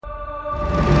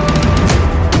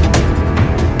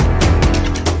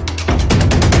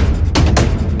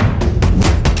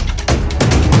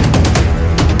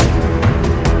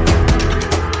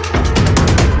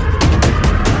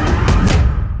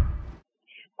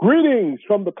Greetings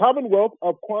from the Commonwealth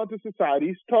of Kwanza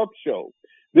Society's talk show.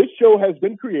 This show has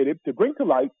been created to bring to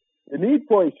light the need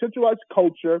for a centralized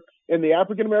culture in the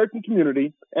African American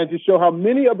community and to show how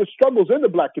many of the struggles in the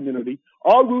Black community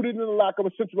are rooted in the lack of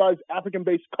a centralized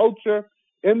African-based culture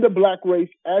in the Black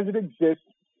race as it exists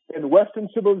in Western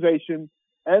civilization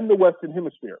and the Western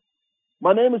Hemisphere.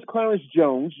 My name is Clarence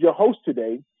Jones, your host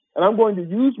today, and I'm going to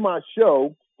use my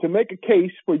show to make a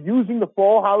case for using the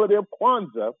fall holiday of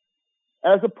Kwanza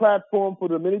as a platform for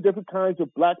the many different kinds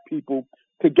of Black people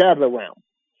to gather around.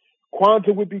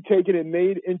 Kwanza would be taken and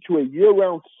made into a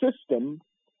year-round system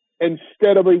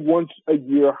instead of a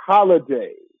once-a-year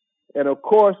holiday. And of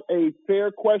course, a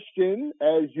fair question,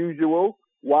 as usual,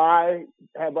 why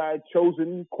have I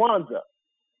chosen Kwanza?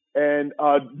 And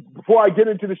before I get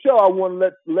into the show, I want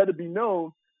to let it be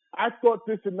known, I thought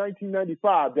this in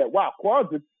 1995, that, wow,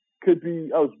 Kwanza could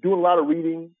be, I was doing a lot of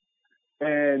reading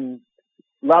and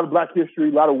a lot of Black history,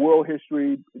 a lot of world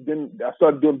history. Then I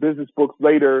started doing business books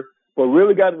later, but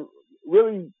really had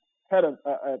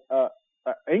a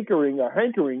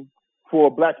hankering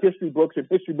for Black history books and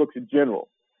history books in general.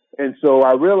 And so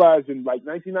I realized in like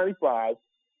 1995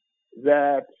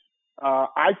 that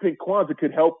I think Kwanza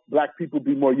could help Black people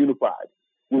be more unified,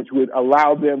 which would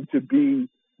allow them to be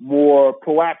more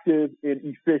proactive and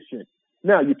efficient.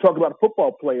 Now, you talk about a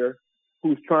football player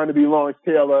who's trying to be Lawrence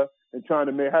Taylor and trying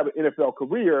to have an NFL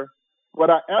career. But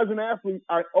as an athlete,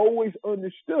 I always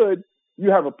understood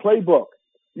you have a playbook,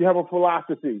 you have a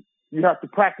philosophy, you have to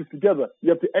practice together,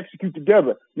 you have to execute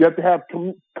together, you have to have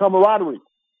camaraderie.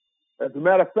 As a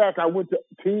matter of fact, I went to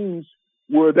teams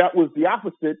where that was the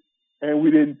opposite, and we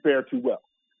didn't fare too well.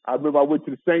 I remember I went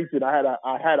to the Saints, and I had a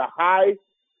high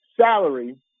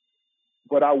salary,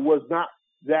 but I was not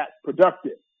that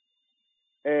productive.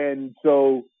 And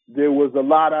so there was a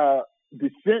lot of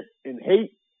dissent and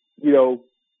hate,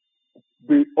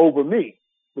 over me.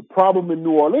 The problem in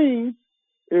New Orleans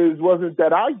wasn't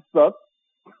that I sucked.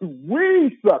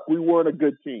 We sucked. We weren't a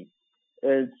good team.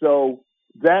 And so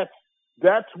that's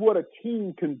what a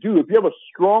team can do. If you have a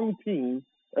strong team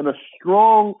and a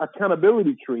strong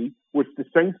accountability tree, which the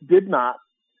Saints did not,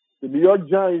 the New York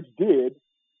Giants did,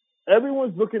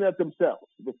 everyone's looking at themselves.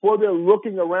 Before they're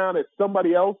looking around at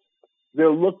somebody else, they're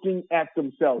looking at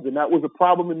themselves. And that was a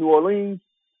problem in New Orleans,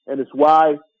 and it's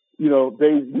why, we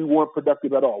weren't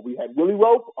productive at all. We had Willie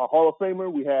Rope, a Hall of Famer.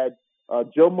 We had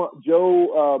Joe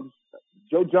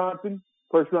Johnson,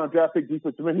 first-round draft pick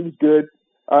defensive man. He was good.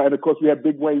 And, of course, we had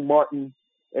Big Wayne Martin.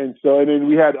 And then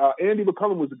we had Andy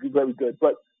McCullum was very good.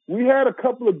 But we had a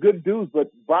couple of good dudes,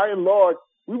 but by and large,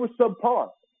 we were subpar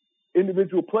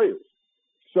individual players.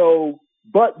 So,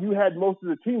 but you had most of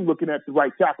the team looking at the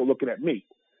right tackle, looking at me.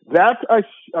 That's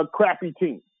a crappy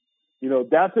team.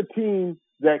 That's a team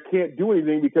that can't do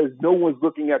anything because no one's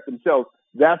looking at themselves.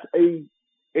 That's a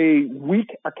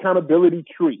weak accountability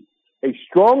tree. A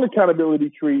strong accountability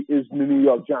tree is the New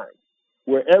York Giants,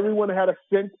 where everyone had a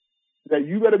sense that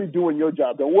you better be doing your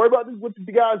job. Don't worry about what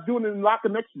the guy's doing in the locker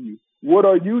next to you. What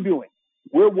are you doing?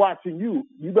 We're watching you.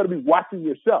 You better be watching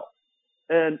yourself.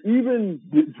 And even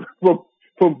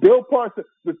from Bill Parsons,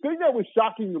 the thing that was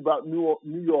shocking about New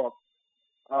York,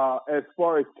 as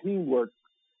far as teamwork,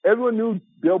 everyone knew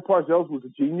Bill Parcells was a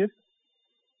genius,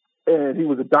 and he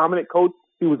was a dominant coach.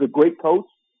 He was a great coach.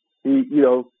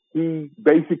 He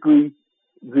basically,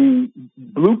 the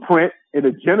blueprint and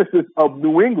the genesis of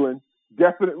New England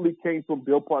definitely came from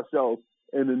Bill Parcells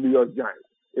and the New York Giants.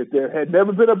 If there had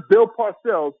never been a Bill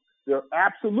Parcells, there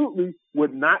absolutely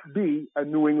would not be a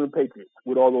New England Patriots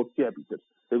with all those championships.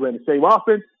 They ran the same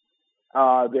offense.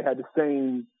 They had the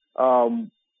same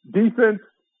defense.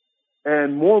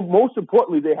 And most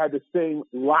importantly, they had the same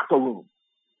locker room.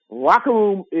 Locker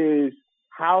room is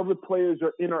how the players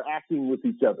are interacting with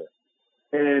each other.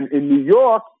 And in New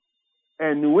York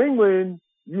and New England,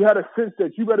 you had a sense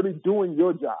that you better be doing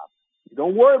your job.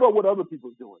 Don't worry about what other people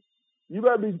are doing. You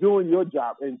better be doing your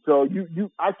job. And so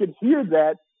I could hear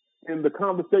that in the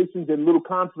conversations and little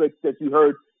conflicts that you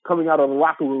heard coming out of the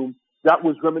locker room that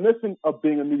was reminiscent of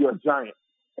being a New York Giant.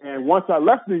 And once I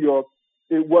left New York,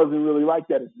 it wasn't really like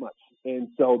that as much. And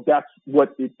so that's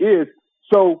what it is.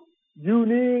 So you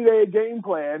need a game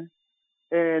plan.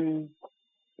 And,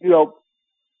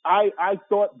 I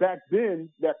thought back then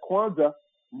that Kwanza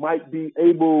might be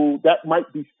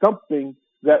something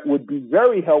that would be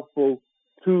very helpful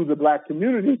to the Black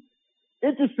community.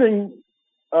 Interesting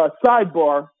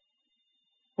sidebar,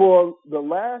 for the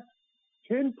last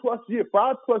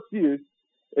 5+ years,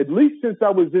 at least since I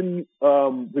was in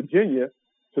Virginia,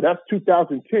 so that's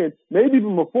 2010, maybe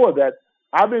even before that,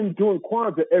 I've been doing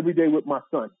Kwanza every day with my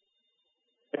son.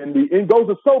 And the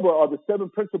Ngozi Soba are the 7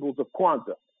 principles of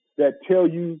Kwanza that tell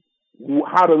you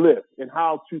how to live and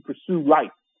how to pursue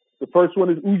life. The first one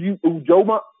is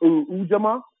Ujama,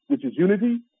 which is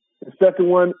unity. The second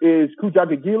one is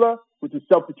Kujagagila, which is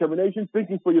self-determination,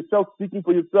 thinking for yourself, speaking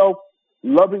for yourself,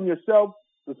 loving yourself.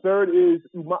 The third is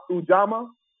Ujama,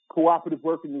 cooperative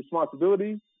work and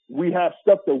responsibility. We have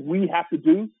stuff that we have to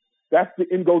do. That's the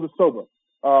Ngozi Soba.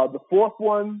 The fourth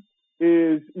one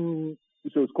is, so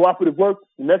it's cooperative work.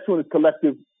 The next one is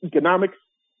collective economics,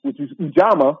 which is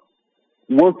Ujama,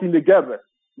 working together.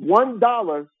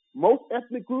 $1, most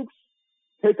ethnic groups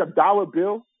take a dollar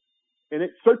bill and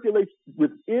it circulates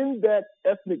within that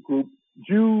ethnic group,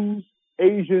 Jews,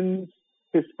 Asians,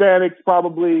 Hispanics,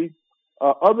 probably,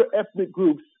 other ethnic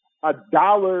groups. A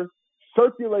dollar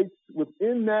circulates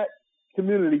within that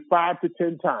community 5 to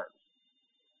 10 times.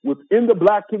 Within the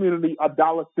black community, a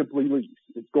dollar simply leaves.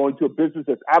 It's going to a business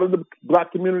that's out of the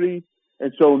black community.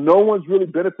 And so no one's really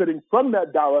benefiting from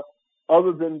that dollar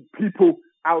other than people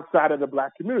outside of the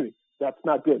black community. That's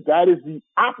not good. That is the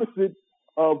opposite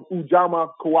of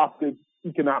Ujama cooperative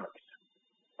economics.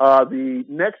 The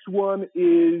next one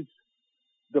is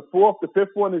the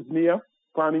fifth one is Nia,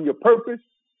 finding your purpose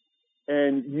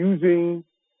and using,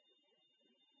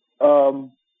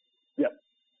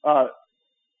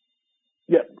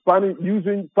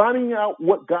 finding out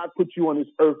what God put you on this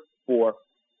earth for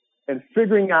and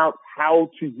figuring out how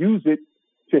to use it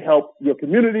to help your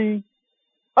community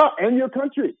and your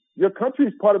country. Your country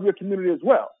is part of your community as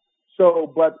well. So,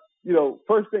 but,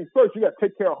 first things first, you got to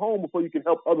take care of home before you can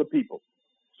help other people.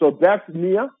 So that's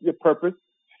Nia, your purpose.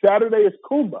 Saturday is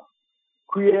Kumba,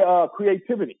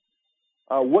 creativity.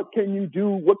 What can you do?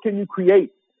 What can you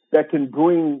create that can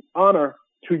bring honor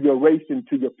to your race and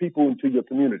to your people and to your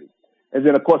community? And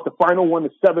then, of course, the final one,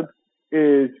 the seventh,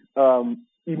 is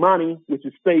Imani, which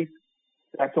is faith.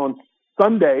 That's on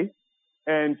Sunday.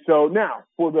 And so now,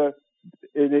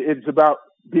 it's about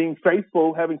being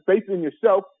faithful, having faith in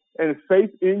yourself and faith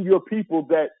in your people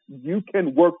that you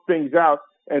can work things out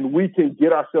and we can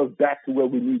get ourselves back to where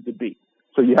we need to be.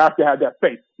 So you have to have that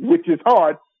faith, which is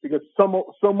hard because so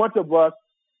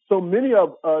many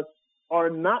of us are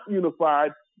not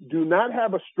unified, do not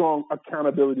have a strong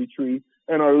accountability tree,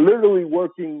 and are literally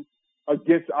working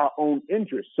against our own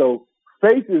interests. So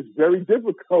faith is very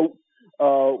difficult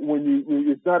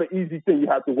it's not an easy thing. You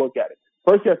have to work at it.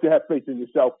 First, you have to have faith in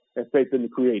yourself and faith in the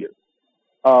Creator.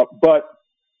 But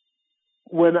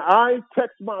when I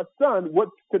text my son,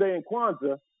 what's today in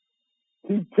Kwanzaa,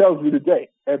 he tells me the day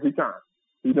every time.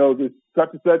 He knows it's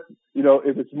such and such.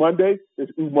 If it's Monday,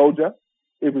 it's Umoja.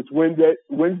 If it's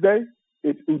Wednesday,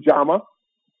 it's Ujama,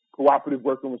 cooperative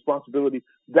work and responsibility.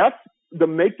 That's the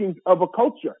makings of a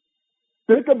culture.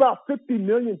 Think about 50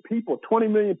 million people, 20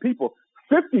 million people,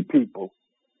 50 people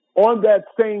on that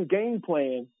same game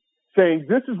plan saying,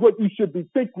 this is what you should be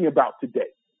thinking about today.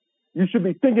 You should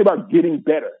be thinking about getting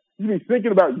better. You should be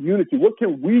thinking about unity. What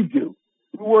can we do?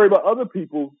 We worry about other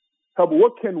people's help.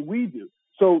 What can we do?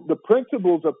 So the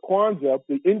principles of Kwanzaa,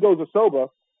 the Ngozi Soba,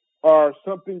 are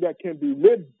something that can be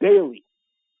lived daily.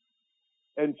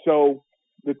 And so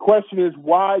the question is,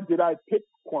 why did I pick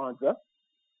Kwanzaa?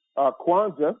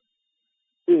 Kwanzaa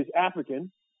is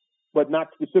African, but not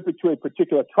specific to a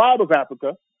particular tribe of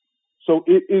Africa. So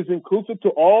it is inclusive to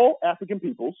all African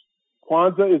peoples.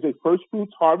 Kwanzaa is a first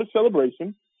fruits harvest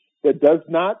celebration that does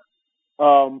not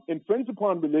infringe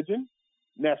upon religion,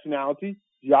 nationality,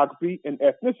 geography, and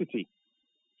ethnicity.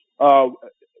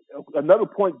 Another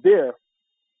point there,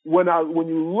 when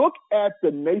you look at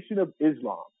the Nation of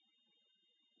Islam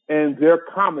and their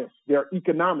commerce, their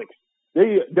economics,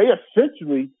 they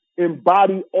essentially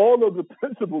embody all of the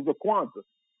principles of Kwanzaa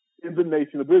in the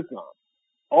Nation of Islam.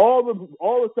 All the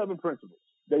 7 principles.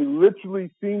 They literally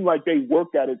seem like they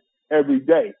work at it every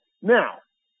day. Now,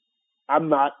 I'm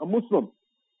not a Muslim.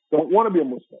 Don't want to be a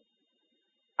Muslim.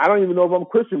 I don't even know if I'm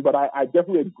Christian, but I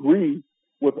definitely agree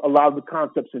with a lot of the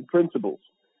concepts and principles.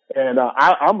 And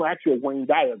I'm actually a Wayne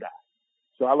Dyer guy.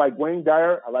 So I like Wayne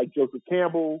Dyer. I like Joseph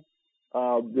Campbell. There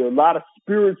are a lot of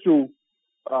spiritual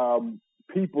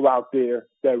people out there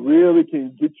that really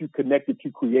can get you connected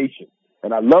to creation.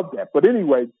 And I love that. But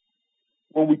anyway,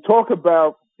 when we talk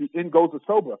about the Ngozi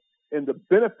Soba and the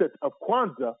benefits of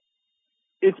Kwanzaa,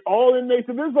 it's all in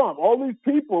Nation of Islam. All these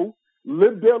people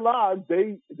live their lives.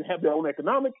 They have their own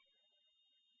economics.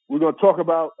 We're going to talk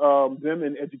about them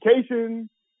in education,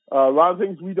 a lot of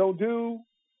things we don't do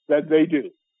that they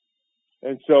do.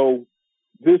 And so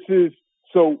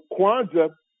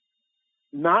Kwanzaa,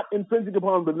 not infringing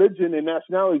upon religion and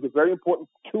nationality, is a very important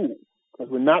tool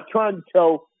because we're not trying to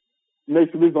tell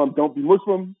Nation of Islam don't be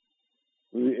Muslim,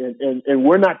 and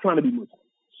we're not trying to be Muslim.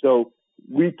 So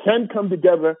we can come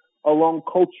together along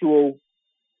cultural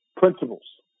principles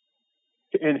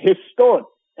and historic,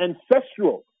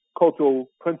 ancestral cultural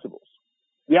principles.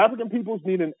 The African peoples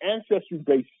need an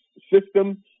ancestry-based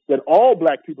system that all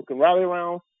Black people can rally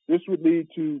around. This would lead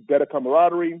to better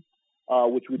camaraderie,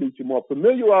 which would lead to more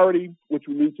familiarity, which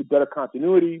would lead to better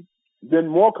continuity, then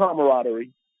more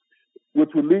camaraderie, which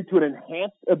would lead to an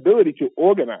enhanced ability to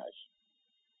organize,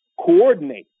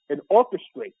 coordinate, and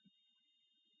orchestrate.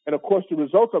 And of course, the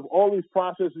results of all these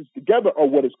processes together are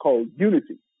what is called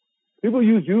unity. People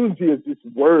use unity as this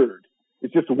word.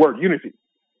 It's just a word, unity.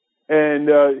 And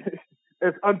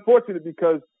it's unfortunate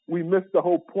because we miss the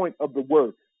whole point of the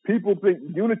word. People think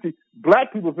unity,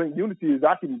 Black people think unity is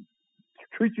I can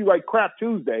treat you like crap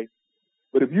Tuesday,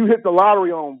 but if you hit the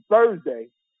lottery on Thursday,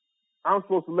 I'm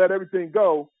supposed to let everything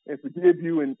go and forgive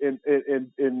you and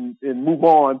move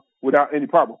on without any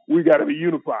problem. We got to be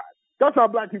unified. That's how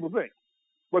Black people think.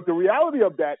 But the reality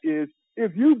of that is,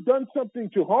 if you've done something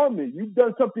to harm me, you've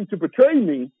done something to betray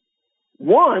me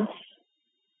once,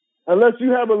 unless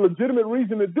you have a legitimate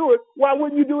reason to do it, why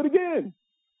wouldn't you do it again?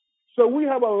 So we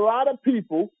have a lot of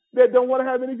people that don't want to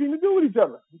have anything to do with each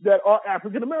other that are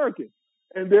African American.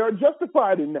 And they are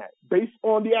justified in that based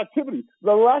on the activity,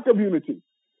 the lack of unity,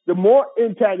 the more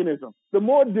antagonism, the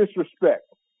more disrespect.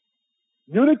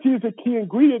 Unity is a key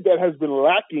ingredient that has been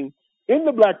lacking in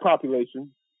the Black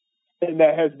population, and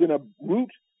that has been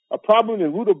a problem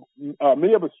and root of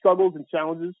many of its struggles and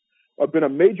challenges, have been a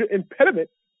major impediment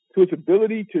to its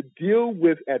ability to deal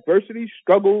with adversity,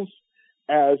 struggles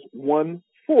as one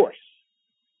force.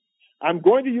 I'm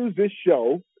going to use this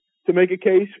show to make a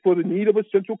case for the need of a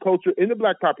central culture in the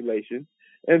Black population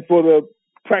and for the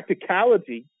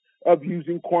practicality of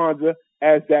using Kwanza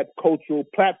as that cultural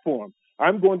platform.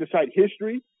 I'm going to cite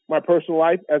history, my personal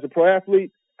life as a pro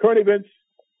athlete, current events,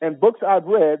 and books I've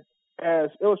read as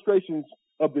illustrations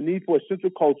of the need for a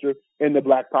central culture in the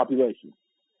Black population.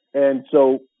 And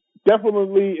so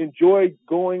definitely enjoy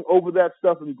going over that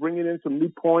stuff and bringing in some new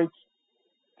points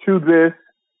to this.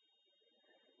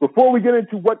 Before we get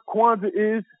into what Kwanza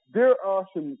is, there are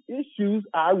some issues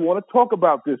I want to talk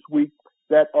about this week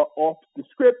that are off the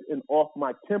script and off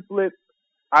my template.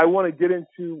 I want to get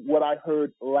into what I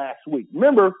heard last week.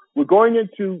 Remember, we're going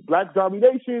into Black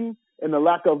domination and the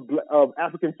lack of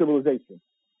African civilization,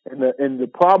 and the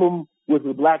problem with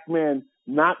the Black man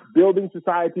not building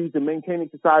societies and maintaining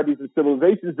societies and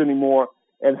civilizations anymore,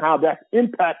 and how that's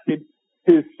impacted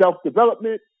his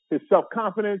self-development, his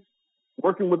self-confidence,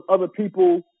 working with other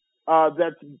people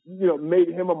that's made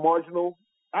him a marginal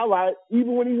ally.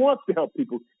 Even when he wants to help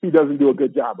people, he doesn't do a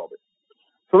good job of it.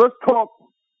 So let's talk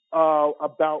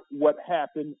about what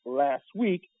happened last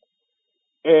week,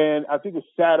 and I think it was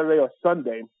Saturday or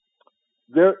Sunday.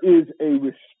 There is a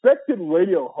respected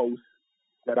radio host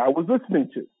that I was listening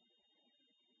to,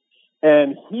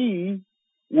 and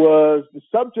the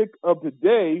subject of the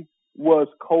day was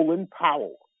Colin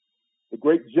Powell. The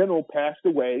great general passed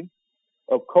away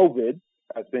of COVID,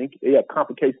 I think. He had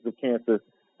complications of cancer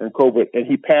and COVID, and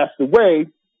he passed away.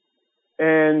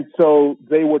 And so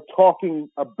they were talking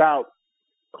about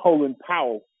Colin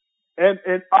Powell. And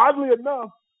oddly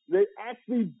enough, they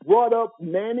actually brought up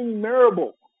Manning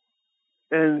Marable.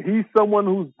 And he's someone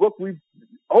whose book we've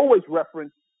always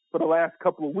referenced for the last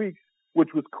couple of weeks,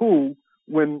 which was cool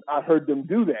when I heard them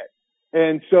do that.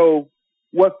 And so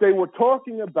what they were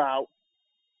talking about,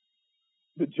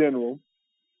 the general,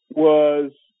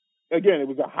 was, again, it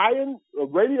was a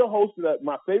radio host,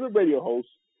 my favorite radio host,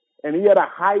 and he had a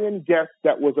high-end guest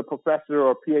that was a professor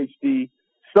or a PhD,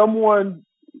 someone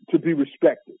to be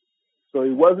respected. So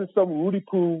he wasn't some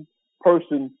Rudy-Poo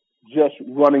person just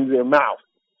running their mouth.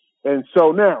 And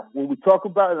so now, when we talk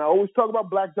about, and I always talk about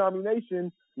Black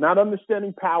domination, not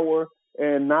understanding power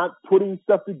and not putting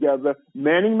stuff together,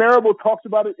 Manning Marable talks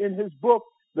about it in his book,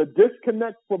 the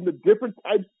disconnect from the different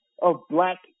types of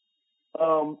Black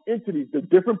entities, the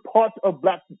different parts of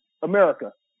Black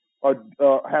America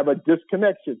have a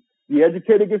disconnection. The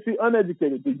educated against the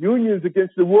uneducated, the unions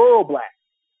against the rural Blacks,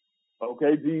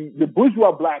 okay, the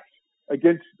bourgeois Blacks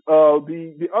against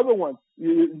the other ones,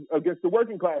 against the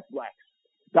working class Blacks.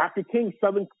 Dr. King's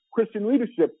Southern Christian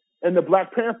leadership and the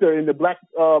Black Panther and the Black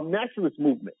nationalist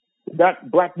movement, that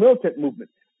Black militant movement.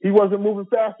 He wasn't moving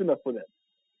fast enough for them.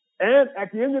 And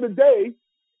at the end of the day,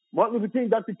 Martin Luther King,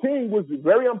 Dr. King, was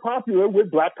very unpopular with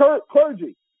Black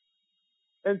clergy.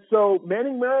 And so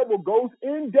Manning Marable goes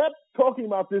in depth talking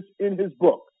about this in his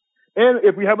book. And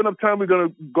if we have enough time, we're going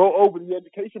to go over the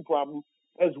education problem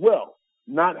as well.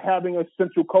 Not having a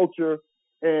central culture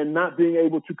and not being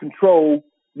able to control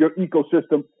your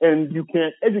ecosystem, and you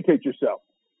can't educate yourself.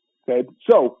 Okay.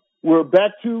 So we're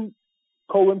back to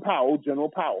Colin Powell, General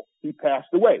Powell. He passed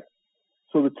away.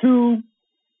 So the two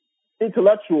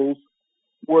intellectuals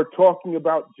were talking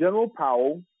about General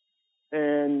Powell,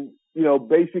 and,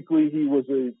 basically he was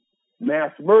a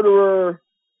mass murderer,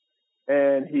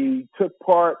 and he took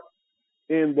part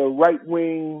in the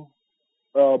right-wing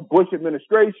Bush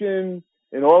administration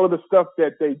and all of the stuff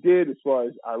that they did as far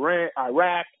as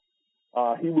Iraq.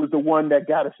 He was the one that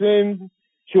got us in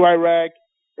to Iraq.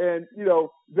 And,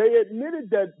 they admitted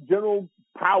that General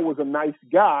Powell was a nice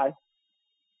guy,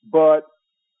 but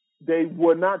they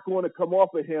were not going to come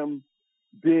off of him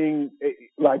being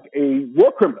like a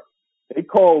war criminal. They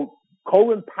called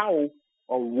Colin Powell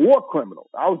a war criminal.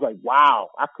 I was like, wow,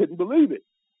 I couldn't believe it.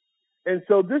 And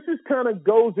so this is kind of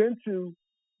goes into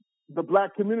the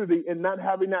black community and not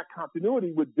having that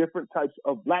continuity with different types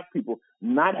of black people,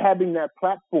 not having that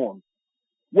platform.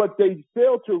 What they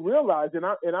fail to realize, and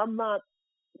I'm not,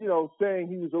 saying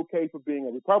he was okay for being a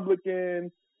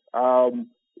Republican.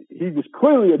 He was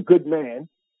clearly a good man.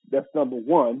 That's number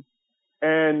one.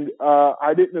 And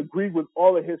I didn't agree with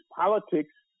all of his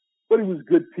politics, but he was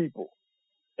good people.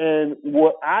 And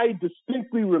what I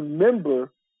distinctly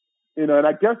remember, and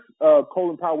I guess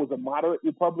Colin Powell was a moderate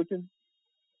Republican.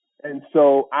 And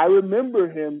so I remember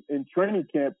him in training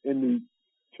camp in the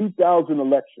 2000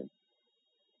 election.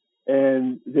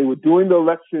 And they were doing the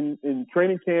election in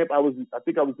training camp. I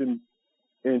think I was in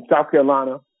South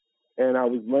Carolina, and I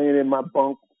was laying in my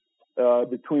bunk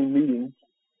between meetings.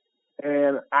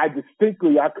 And I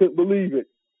couldn't believe it.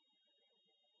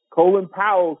 Colin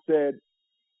Powell said,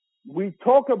 "We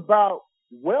talk about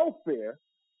welfare,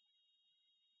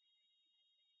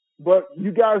 but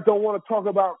you guys don't want to talk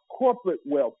about corporate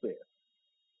welfare."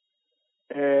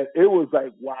 And it was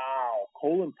like, wow,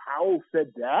 Colin Powell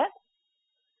said that?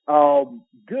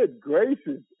 Good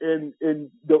gracious. And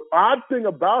the odd thing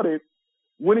about it,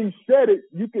 when he said it,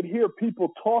 you could hear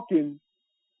people talking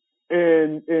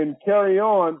and carry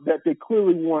on that they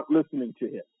clearly weren't listening to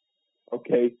him.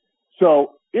 Okay.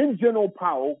 So in General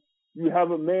Powell, you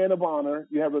have a man of honor,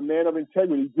 you have a man of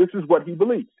integrity. This is what he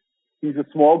believes. He's a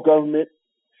small government,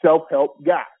 self-help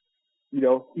guy.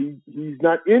 He's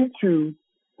not into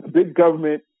the big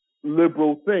government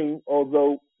liberal thing,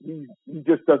 although he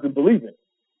just doesn't believe in it.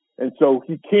 And so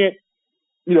he can't,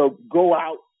 go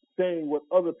out saying what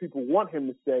other people want him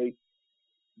to say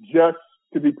just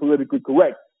to be politically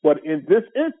correct. But in this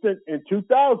instance, in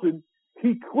 2000,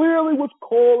 he clearly was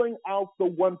calling out the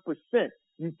 1%.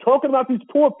 You're talking about these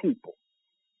poor people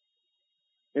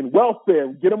and welfare,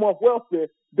 get them off welfare.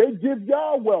 They give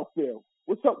y'all welfare.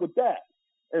 What's up with that?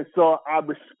 And so I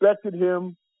respected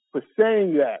him for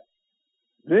saying that.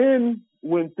 Then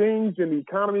when things in the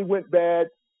economy went bad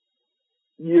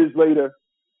years later,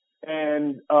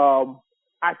 and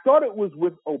I thought it was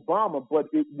with Obama, but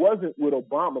it wasn't with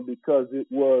Obama because it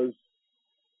was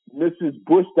Mrs.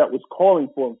 Bush that was calling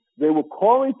for him. They were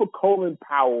calling for Colin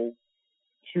Powell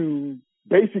to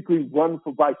basically run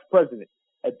for vice president.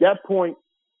 At that point,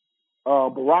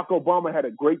 Barack Obama had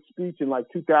a great speech in like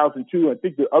 2002. I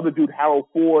think the other dude, Harold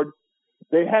Ford,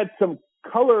 they had some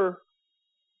color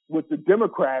with the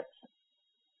Democrats,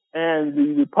 and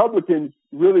the Republicans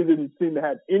really didn't seem to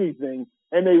have anything,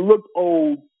 and they looked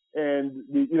old. And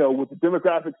with the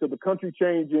demographics of the country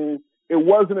changing, it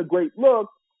wasn't a great look.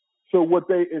 So what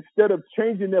they, instead of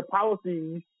changing their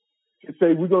policies to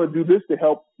say we're going to do this to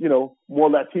help, more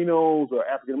Latinos or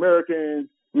African Americans,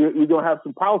 we're going to have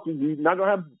some policies. We're not going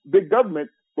to have big government,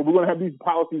 but we're going to have these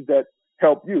policies that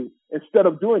help you. Instead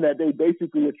of doing that, they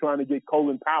basically are trying to get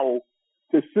Colin Powell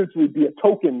to essentially be a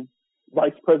token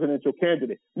vice presidential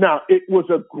candidate. Now, it was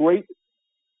a great,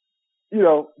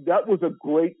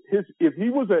 if he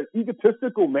was an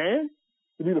egotistical man,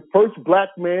 to be the first black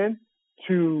man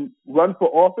to run for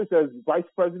office as vice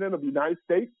president of the United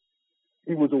States,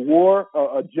 he was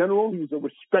a general, he was a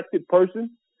respected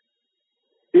person.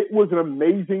 It was an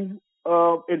amazing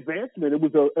advancement. It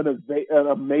was an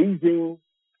amazing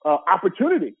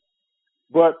opportunity.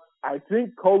 But I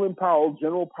think Colin Powell,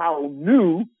 General Powell,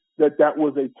 knew that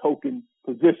was a token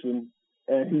position,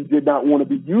 and he did not want to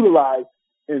be utilized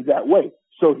in that way.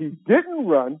 So he didn't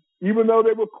run, even though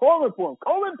they were calling for him.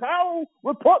 Colin Powell,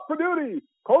 report for duty.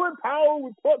 Colin Powell,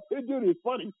 report for duty. It's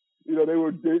funny. They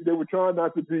were trying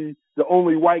not to be the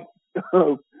only white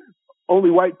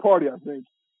party, I think.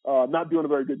 Not doing a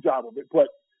very good job of it. But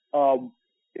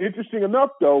interesting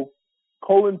enough, though,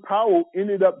 Colin Powell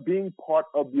ended up being part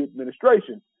of the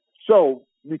administration. So,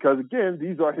 because again,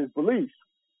 these are his beliefs.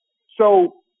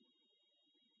 So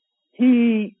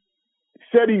he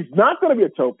said he's not going to be a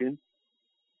token,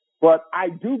 but I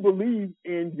do believe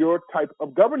in your type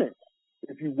of governance.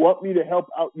 If you want me to help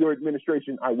out your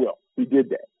administration, I will. He did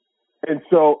that. And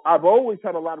so I've always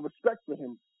had a lot of respect for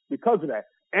him because of that.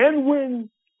 And when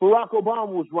Barack Obama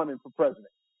was running for president,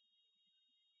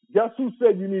 guess who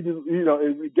said you need to,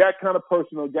 it got kind of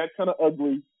personal, it got kind of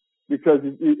ugly, because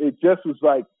it just was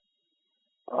like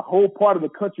a whole part of the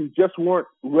country just weren't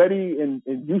ready and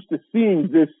used to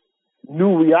seeing this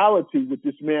new reality with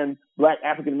this man, Black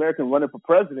African-American, running for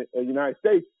president of the United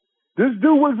States. This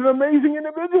dude was an amazing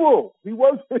individual. He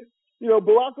wasn't,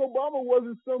 Barack Obama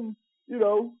wasn't some, he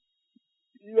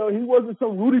wasn't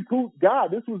some Rudy Poot guy.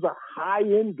 This was a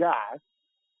high-end guy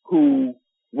who,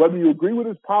 whether you agree with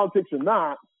his politics or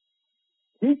not,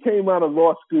 he came out of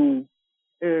law school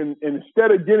and instead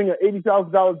of getting an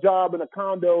 $80,000 job in a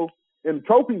condo and a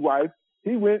trophy wife,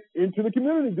 he went into the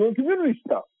community doing community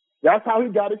stuff. That's how he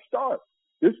got his start.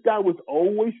 This guy was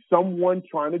always someone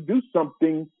trying to do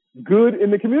something good in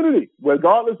the community,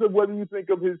 regardless of whether you think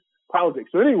of his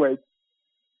politics. So anyway,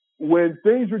 when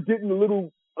things were getting a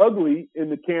little ugly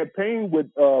in the campaign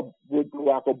with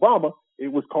Barack Obama,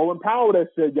 it was Colin Powell that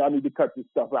said, y'all need to cut this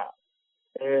stuff out.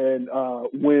 And I'll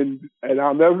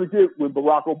never forget when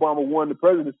Barack Obama won the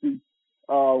presidency,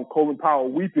 Colin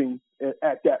Powell weeping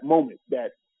at that moment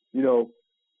that, here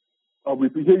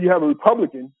you have a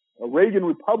Republican, a Reagan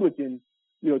Republican,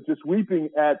 just weeping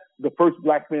at the first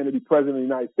Black man to be president of the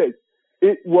United States.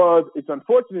 It's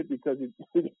unfortunate because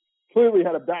it clearly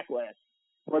had a backlash,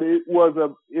 but it was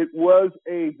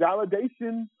a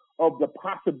validation of the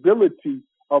possibility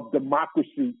of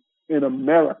democracy in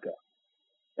America.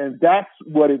 And that's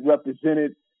what it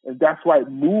represented. And that's why it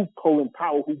moved Colin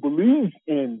Powell, who believes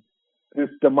in this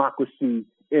democracy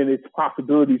and its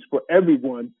possibilities for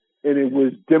everyone. And it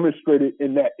was demonstrated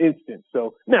in that instance.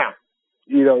 So now,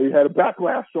 he had a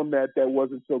backlash from that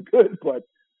wasn't so good. But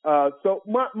so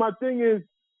my thing is,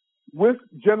 with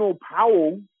General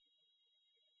Powell,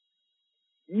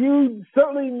 you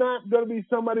certainly not going to be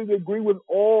somebody to agree with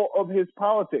all of his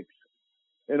politics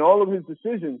and all of his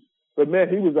decisions. But man,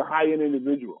 he was a high-end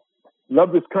individual.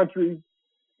 Loved his country.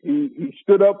 He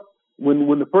stood up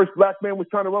when the first Black man was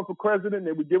trying to run for president.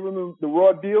 They were giving him the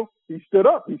raw deal. He stood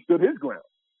up. He stood his ground.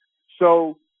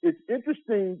 So it's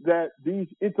interesting that these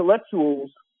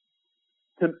intellectuals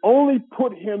can only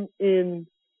put him in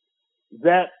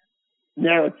that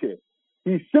narrative.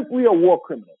 He's simply a war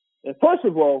criminal. And first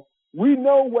of all, we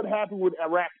know what happened with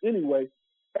Iraq anyway.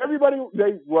 Everybody,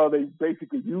 they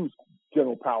basically used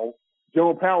General Powell.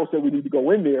 General Powell said we need to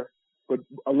go in there, but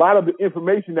a lot of the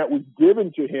information that was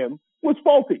given to him was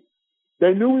faulty.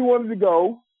 They knew we wanted to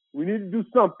go. We needed to do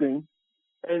something.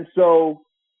 And so,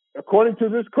 according to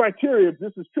this criteria, if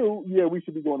this is true, yeah, we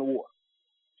should be going to war.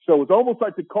 So it's almost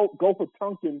like the Gulf of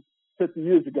Tonkin 50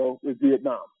 years ago with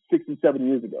Vietnam, 67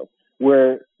 years ago,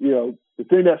 where, the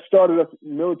thing that started us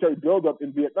military buildup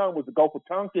in Vietnam was the Gulf of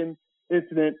Tonkin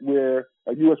incident where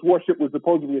a U.S. warship was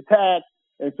supposedly attacked.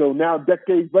 And so now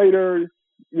decades later,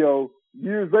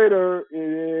 years later,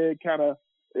 it kind of,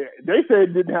 they say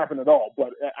it didn't happen at all, but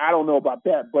I don't know about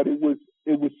that. But it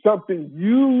was something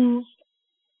used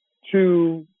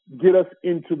to get us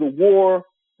into the war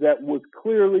that was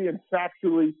clearly and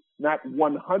factually not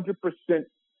 100%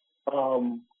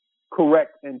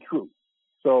 correct and true.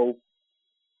 So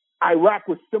Iraq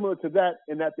was similar to that,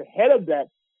 and at the head of that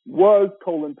was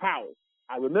Colin Powell.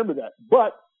 I remember that.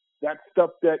 But that stuff,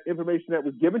 that information that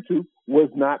was given to was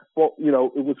not,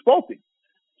 it was faulty.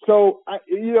 So,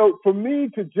 for me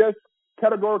to just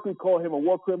categorically call him a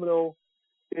war criminal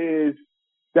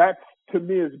that to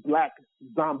me is Black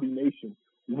zombie nation.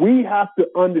 We have to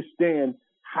understand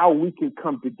how we can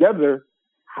come together.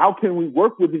 How can we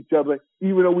work with each other,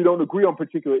 even though we don't agree on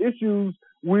particular issues?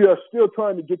 We are still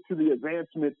trying to get to the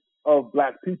advancement of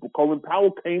Black people. Colin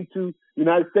Powell came to the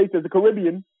United States as a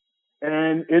Caribbean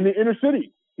and in the inner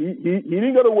city. He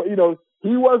didn't go to,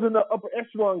 he wasn't an upper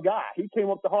echelon guy. He came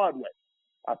up the hard way.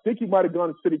 I think he might have gone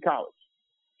to City College.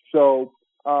 So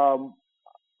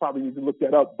probably need to look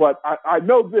that up. But I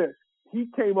know this. He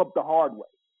came up the hard way.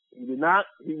 He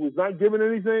was not given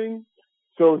anything.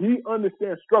 So he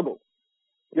understands struggle.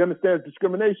 He understands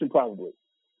discrimination probably.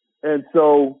 And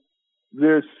so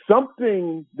there's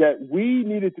something that we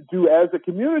needed to do as a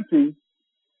community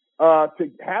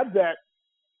to have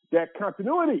that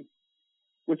continuity,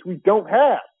 which we don't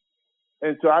have.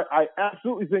 And so I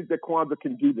absolutely think that Kwanza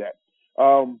can do that.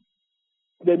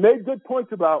 They made good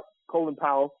points about Colin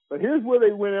Powell, but here's where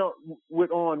they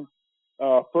went on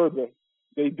further.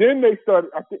 They started,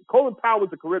 I think Colin Powell was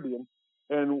a Caribbean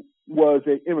and was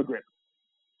an immigrant.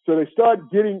 So they started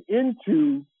getting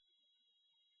into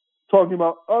talking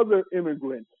about other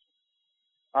immigrants,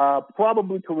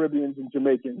 probably Caribbeans and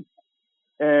Jamaicans.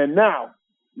 And now,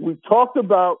 we talked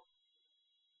about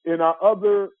in our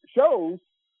other shows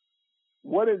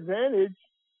what advantage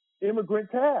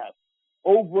immigrants have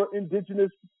over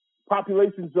indigenous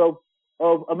populations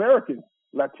of Americans,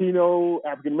 Latino,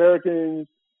 African Americans,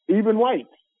 even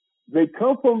whites. They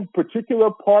come from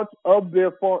particular parts of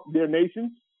their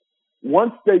nations.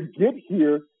 Once they get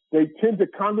here, they tend to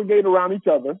congregate around each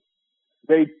other.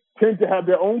 They tend to have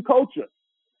their own culture.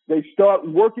 They start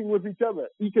working with each other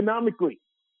economically.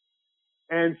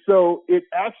 And so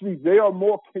they are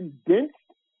more condensed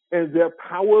and their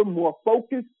power more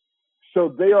focused. So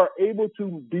they are able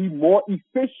to be more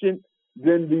efficient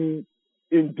than the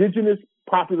indigenous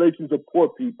populations of poor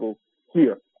people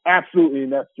here. Absolutely.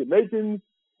 And that's Jamaicans,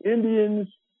 Indians,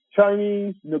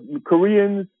 Chinese,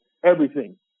 Koreans,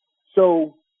 everything.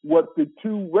 So what the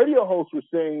two radio hosts were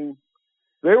saying,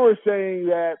 they were saying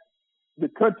that the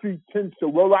country tends to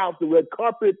roll out the red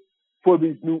carpet for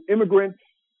these new immigrants,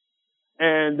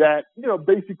 and that,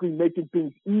 basically making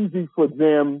things easy for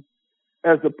them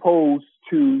as opposed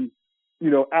to,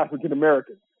 African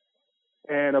Americans.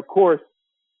 And of course,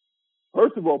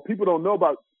 first of all, people don't know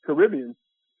about Caribbeans.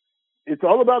 It's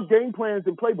all about game plans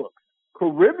and playbooks.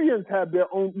 Caribbeans have their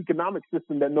own economic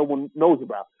system that no one knows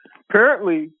about.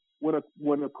 Apparently,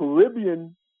 when a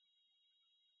Caribbean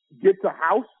gets a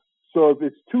house, so if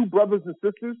it's two brothers and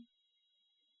sisters,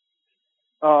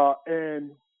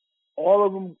 and all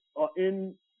of them are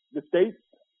in the States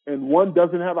and one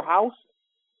doesn't have a house,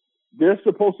 they're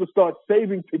supposed to start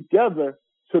saving together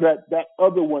so that that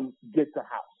other one gets a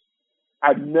house.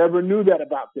 I never knew that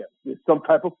about them. There's some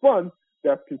type of fund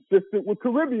that's consistent with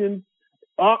Caribbeans.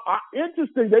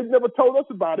 Interesting. They've never told us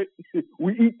about it.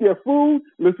 We eat their food,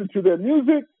 listen to their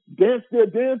music, dance their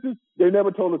dances. They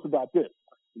never told us about this.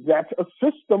 That's a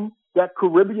system that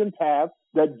Caribbeans have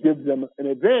that gives them an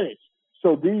advantage.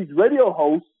 So these radio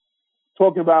hosts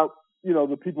talking about,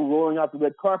 the people rolling out the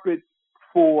red carpet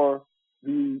for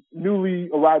the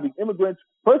newly arriving immigrants.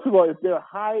 First of all, if they're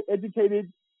high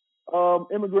educated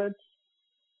immigrants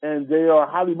and they are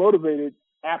highly motivated,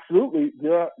 absolutely,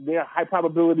 they're high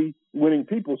probability winning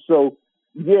people. So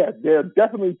yeah, they're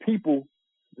definitely people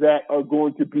that are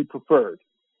going to be preferred.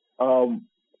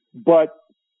 But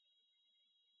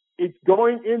it's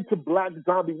going into Black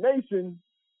Zombie Nation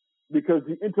because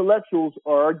the intellectuals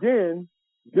are, again,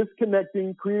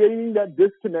 disconnecting, creating that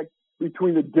disconnect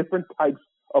between the different types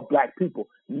of Black people.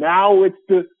 Now it's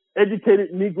the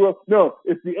educated Negro. No,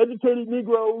 it's the educated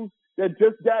Negroes that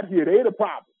just got here. They're the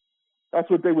problem. That's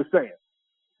what they were saying.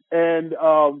 And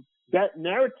that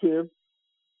narrative,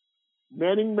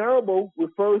 Manning Marable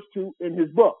refers to in his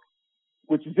book,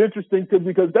 which is interesting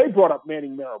because they brought up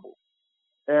Manning Marable.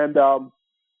 And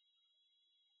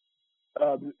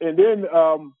then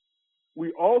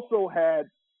we also had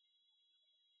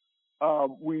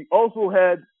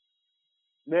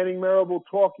Manning Marable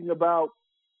talking about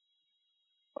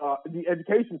the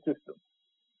education system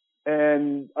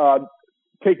and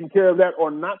taking care of that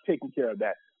or not taking care of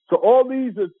that. So all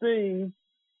these are things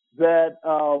that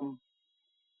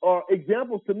are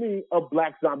examples to me of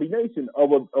Black Zombie Nation,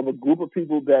 of a group of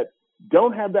people that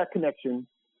don't have that connection,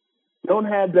 don't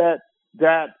have that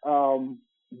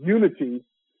unity.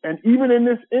 And even in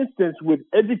this instance, with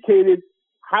educated,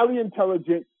 highly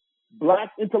intelligent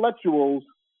Black intellectuals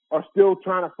are still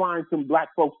trying to find some Black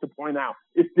folks to point out.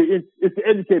 It's the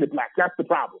educated Blacks. That's the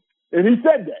problem. And he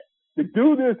said that. To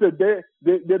do this, they're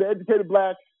the educated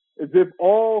Blacks, as if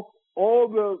all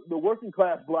the working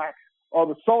class Blacks are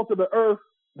the salt of the earth.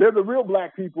 They're the real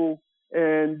Black people,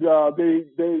 and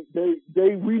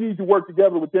we need to work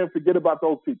together with them. Forget about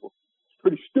those people. It's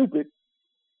pretty stupid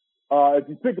if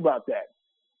you think about that.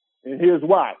 And here's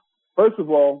why. First of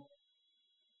all,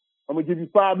 I'm going to give you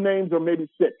 5 names or maybe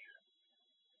 6.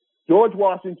 George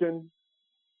Washington,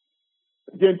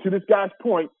 again, to this guy's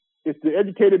point, it's the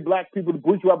educated Black people, the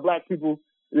bourgeois Black people.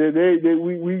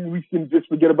 We can just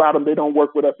forget about them. They don't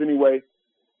work with us anyway.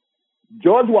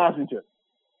 George Washington,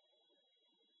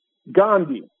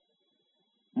 Gandhi,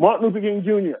 Martin Luther King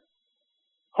Jr.,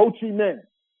 Ho Chi Minh,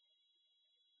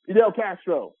 Fidel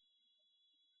Castro,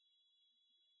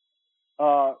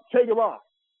 Che Guevara.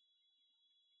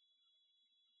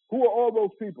 Who are all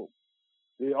those people?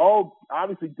 They're all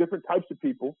obviously different types of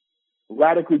people,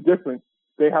 radically different.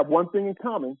 They have one thing in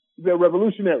common. They're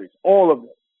revolutionaries, all of them.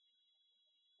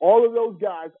 All of those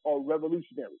guys are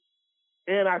revolutionaries.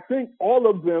 And I think all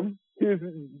of them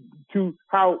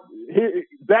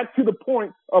back to the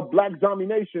point of Black Zombie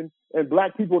Nation and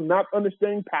Black people not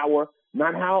understanding power,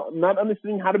 not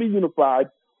understanding how to be unified.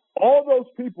 All those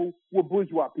people were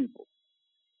bourgeois people.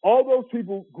 All those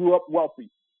people grew up wealthy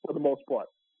for the most part.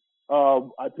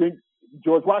 I think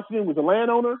George Washington was a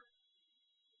landowner,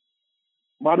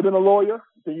 might have been a lawyer,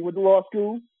 then he went to law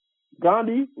school.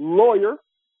 Gandhi, lawyer.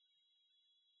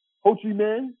 Ho Chi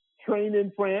Minh, trained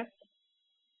in France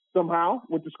somehow,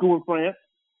 went to school in France.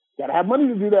 Got to have money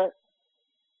to do that.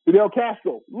 Fidel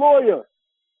Castro, lawyer.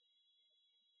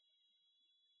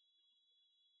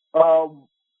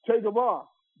 Che Guevara,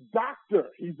 doctor.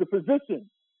 He's a physician.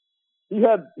 He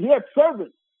had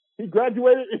servants. He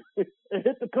graduated and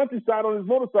hit the countryside on his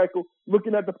motorcycle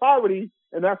looking at the poverty,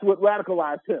 and that's what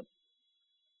radicalized him.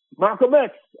 Malcolm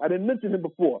X, I didn't mention him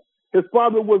before. His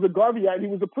father was a Garveyite. He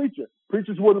was a preacher.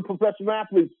 Preachers were the professional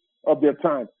athletes of their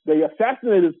time. They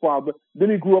assassinated his father.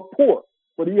 Then he grew up poor,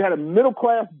 but he had a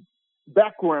middle-class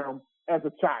background as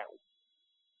a child,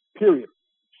 period.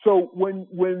 So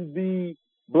when the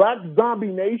Black Zombie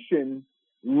Nation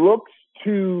looks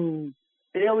to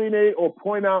alienate or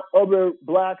point out other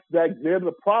blacks that they're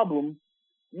the problem,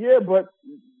 yeah, but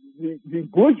the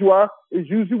bourgeois is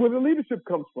usually where the leadership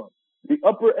comes from. The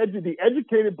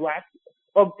educated blacks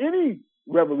of any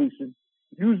revolution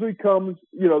usually comes,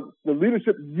 the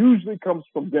leadership usually comes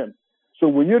from them. So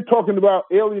when you're talking about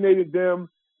alienating them,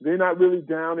 they're not really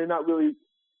down, they're not really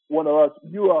one of us,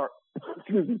 you are,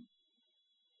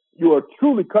 you are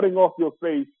truly cutting off your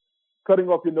face, cutting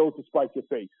off your nose to spite your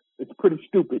face. It's pretty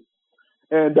stupid.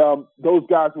 And those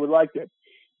guys were like that.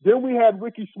 Then we had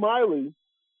Ricky Smiley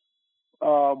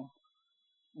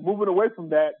moving away from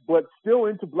that, but still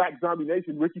into Black Zombie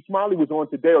Nation. Ricky Smiley was on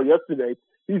today or yesterday.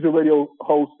 He's a radio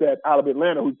host out of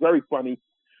Atlanta who's very funny,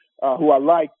 who I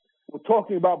like. We're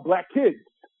talking about black kids,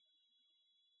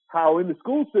 how in the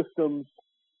school systems,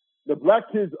 the black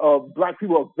kids of black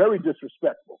people are very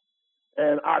disrespectful.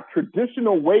 And our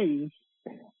traditional ways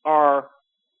are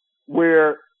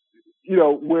where,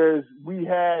 whereas we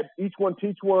had each one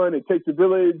teach one, it takes a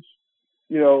village,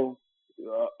 when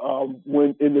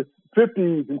in the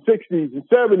 50s and 60s and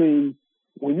 70s,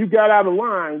 when you got out of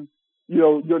line,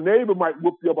 your neighbor might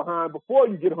whoop your behind before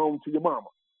you get home to your mama.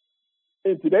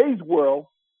 In today's world,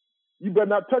 you better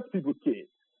not touch people's kids.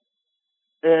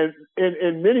 And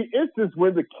in many instances,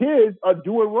 when the kids are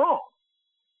doing wrong,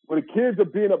 when the kids are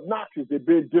being obnoxious, they're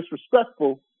being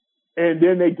disrespectful, and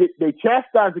then they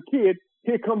chastise the kid,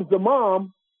 here comes the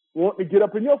mom wanting to get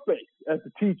up in your face as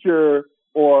the teacher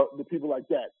or the people like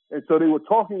that. And so they were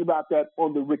talking about that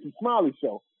on the Ricky Smiley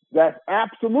show. That's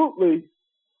absolutely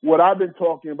what I've been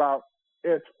talking about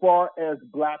as far as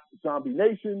Black Zombie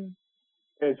Nation,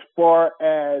 as far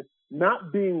as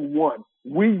not being one.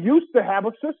 We used to have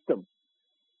a system.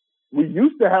 We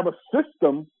used to have a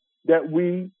system that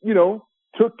we,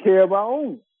 took care of our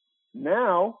own.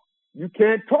 Now you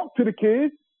can't talk to the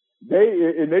kids.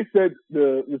 They said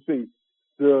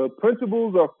the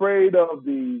principals are afraid of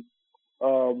the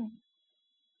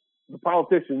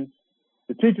politicians,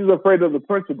 the teachers are afraid of the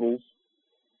principals,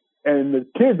 and the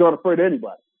kids aren't afraid of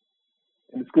anybody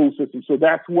in the school system. So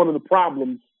that's one of the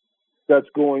problems that's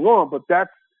going on. But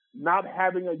that's not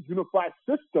having a unified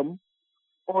system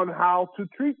on how to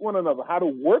treat one another, how to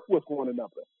work with one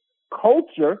another.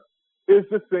 Culture is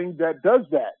the thing that does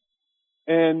that.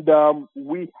 And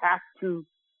we have to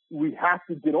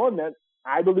get on that.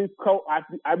 I believe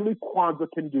Kwanza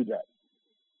can do that.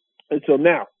 And so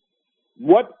now,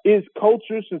 what is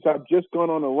culture? Since I've just gone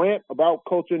on a rant about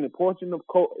culture and importance of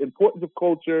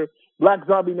culture, Black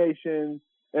Zombie Nation,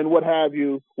 and what have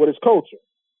you, what is culture?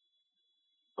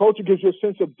 Culture gives you a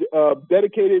sense of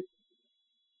dedicated,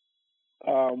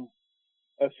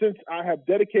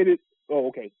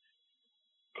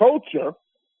 Culture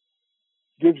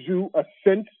gives you a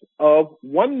sense of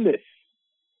oneness.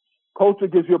 Culture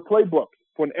gives you a playbook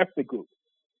for an ethnic group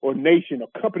or nation or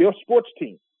company or sports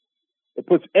team. It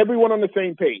puts everyone on the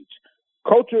same page.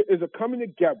 Culture is a coming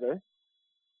together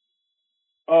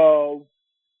of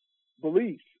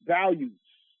beliefs, values,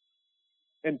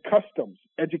 and customs,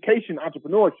 education,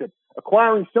 entrepreneurship,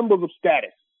 acquiring symbols of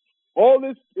status. All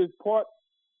this is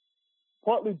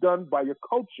partly done by your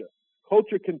culture.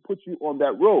 Culture can put you on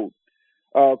that road.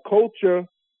 Culture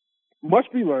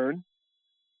must be learned.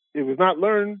 If it is not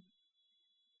learned,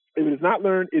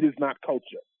 it is not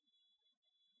culture.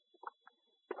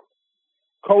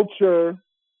 Culture,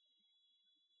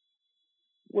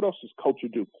 what else does culture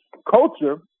do?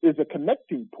 Culture is a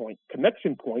connection point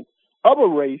of a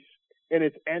race and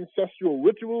its ancestral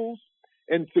rituals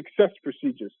and success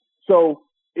procedures. So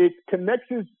it connects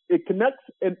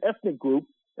an ethnic group,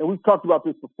 and we've talked about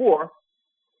this before.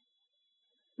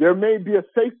 There may be a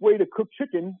safe way to cook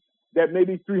chicken that may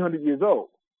be 300 years old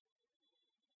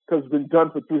because it's been done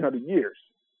for 300 years.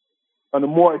 And a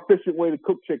more efficient way to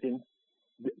cook chicken,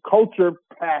 culture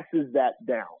passes that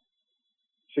down.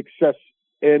 Success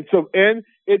And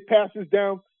it passes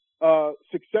down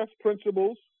success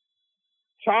principles,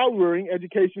 child rearing,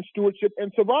 education, stewardship,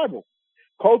 and survival.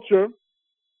 Culture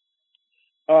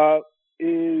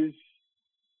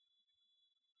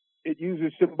it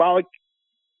uses symbolic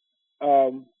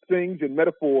things and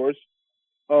metaphors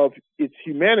of its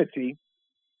humanity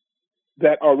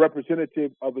that are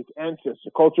representative of its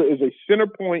ancestors. Culture is a center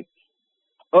point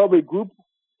of a group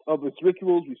of its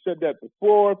rituals. We said that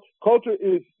before. Culture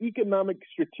is economic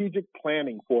strategic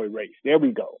planning for a race. There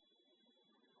we go.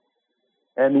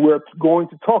 And we're going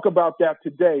to talk about that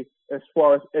today as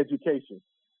far as education.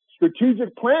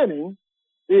 Strategic planning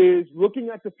is looking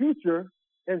at the future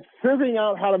and figuring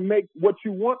out how to make what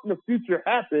you want in the future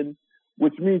happen,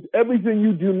 which means everything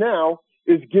you do now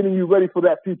is getting you ready for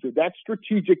that future. That's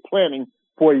strategic planning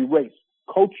for a race.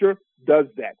 Culture does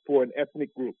that for an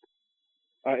ethnic group.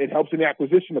 It helps in the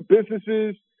acquisition of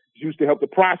businesses. It's used to help the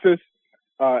process,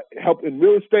 help in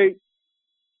real estate,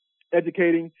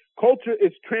 educating. Culture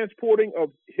is transporting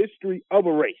of history of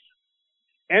a race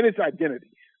and its identities.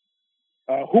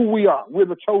 Who we are. We're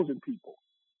the chosen people.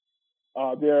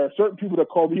 There are certain people that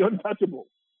call the untouchable.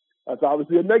 That's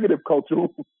obviously a negative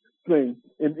cultural thing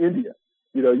in India.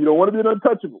 You don't want to be an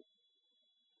untouchable.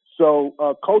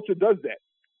 So culture does that.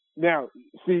 Now,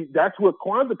 see, that's where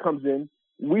Kwanza comes in.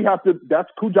 That's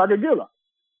Kujagagila,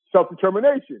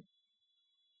 self-determination.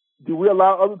 Do we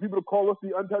allow other people to call us the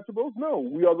untouchables? No,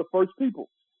 we are the first people.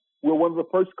 We're one of the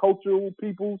first cultural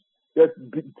peoples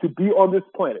to be on this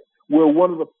planet. We're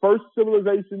one of the first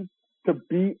civilizations to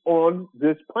be on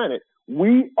this planet.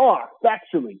 We are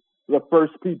factually the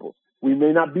first peoples. We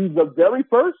may not be the very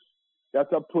first.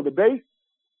 That's up for debate.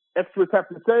 Experts have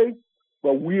to say,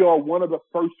 but we are one of the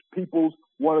first peoples,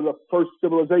 one of the first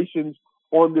civilizations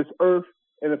on this earth.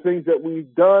 And the things that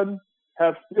we've done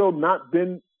have still not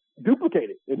been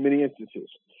duplicated in many instances.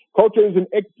 Culture is an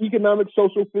economic,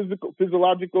 social, physical,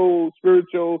 physiological,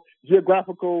 spiritual,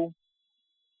 geographical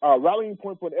rallying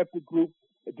point for an ethnic group,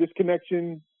 a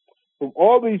disconnection from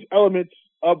all these elements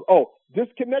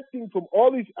disconnecting from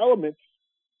all these elements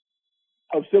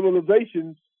of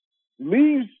civilizations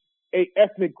leaves a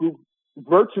ethnic group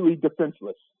virtually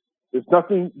defenseless. There's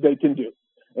nothing they can do.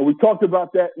 And we talked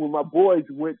about that when my boys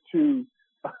went to,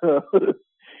 it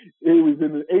was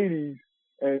in the 80s,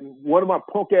 and one of my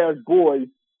punk-ass boys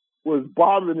was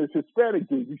bothering this Hispanic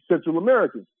dude, these Central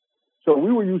Americans. So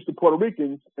we were used to Puerto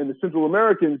Ricans, and the Central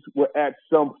Americans were at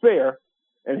some fair,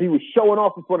 and he was showing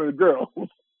off in front of the girls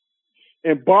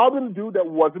and bothering the dude that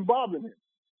wasn't bothering him.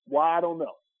 Why, I don't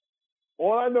know.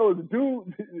 All I know is the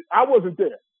dude, I wasn't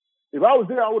there. If I was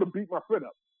there, I would have beat my friend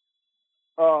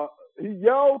up. He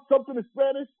yelled something in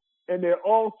Spanish, and they're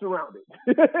all surrounded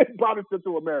by the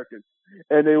Central Americans.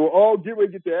 And they were all getting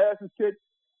ready to get their asses kicked,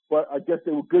 but I guess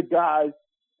they were good guys,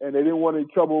 and they didn't want any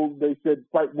trouble. They said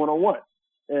fight one-on-one.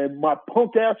 And my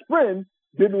punk-ass friend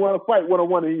didn't want to fight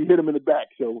one-on-one, and he hit him in the back.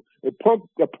 So a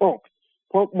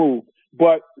punk move.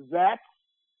 But that's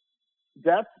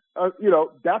a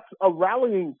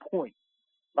rallying point.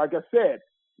 Like I said,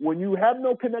 when you have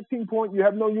no connecting point, you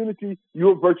have no unity,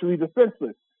 you're virtually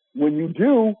defenseless. When you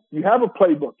do, you have a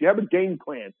playbook, you have a game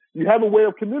plan, you have a way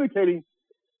of communicating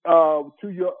to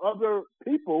your other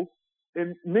people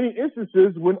in many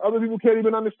instances when other people can't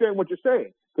even understand what you're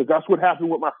saying. Because that's what happened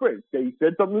with my friends. They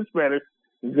said something in Spanish,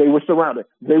 they were surrounded.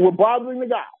 They were bothering the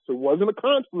guy. So it wasn't a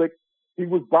conflict. He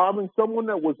was bothering someone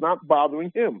that was not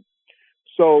bothering him.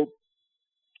 So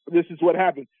this is what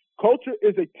happened. Culture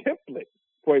is a template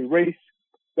for a race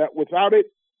that without it,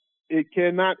 it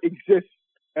cannot exist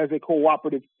as a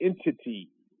cooperative entity.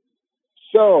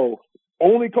 So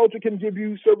only culture can give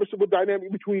you serviceable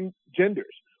dynamic between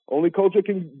genders. Only culture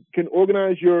can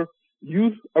organize your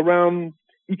youth around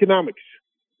economics,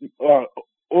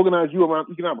 organize you around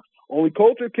economics. Only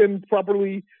culture can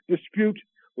properly dispute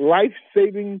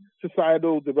life-saving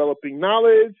societal developing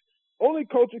knowledge. Only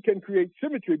culture can create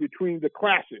symmetry between the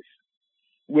classes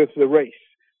with the race.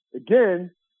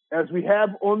 Again, as we have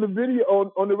on the video,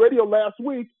 on the radio last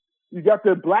week, you got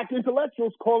the black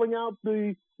intellectuals calling out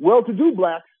the well-to-do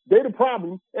blacks. They're the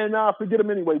problem, and forget them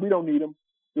anyway. We don't need them.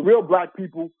 The real black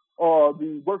people are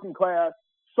the working class,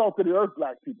 salt-of-the-earth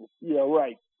black people. Yeah,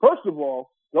 right. First of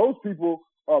all, those people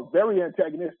are very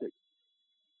antagonistic.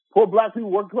 Poor black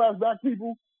people, working class black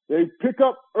people, they pick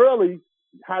up early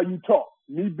how you talk.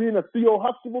 Me being a Theo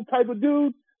Huxtable type of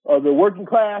dude, the working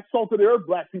class, salt-of-the-earth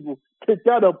black people pick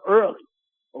that up early.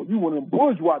 Oh, you one of them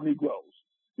bourgeois Negroes.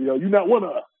 You're not one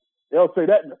of us. They'll say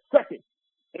that in a second.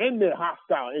 And they're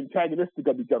hostile, antagonistic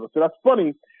of each other. So that's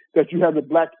funny that you have the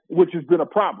black, which has been a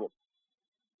problem.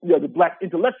 The black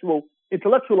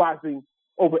intellectualizing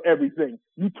over everything.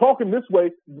 You talking this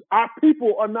way, our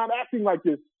people are not acting like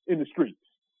this in the streets.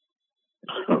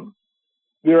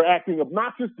 They're acting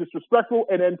obnoxious, disrespectful,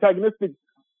 and antagonistic,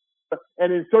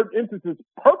 and in certain instances,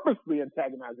 purposely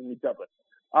antagonizing each other.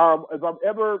 If I'm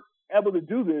ever able to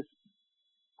do this,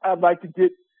 I'd like to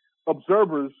get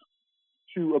observers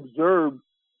to observe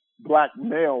black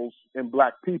males and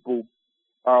black people,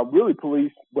 really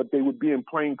police, but they would be in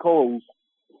plain clothes,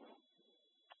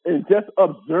 and just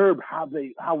observe how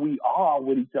we are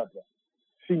with each other.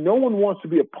 See, no one wants to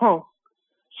be a punk,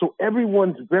 so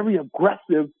everyone's very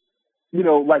aggressive,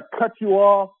 like cut you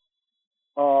off,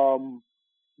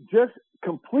 just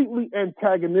completely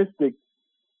antagonistic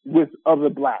with other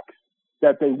blacks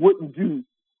that they wouldn't do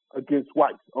against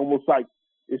whites. Almost like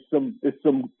it's some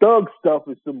thug stuff,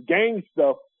 it's some gang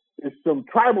stuff, it's some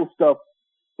tribal stuff,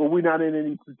 but we're not in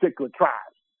any particular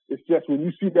tribes. It's just when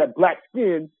you see that black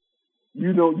skin,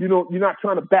 you're not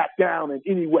trying to back down in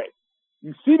any way.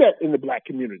 You see that in the black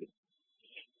community.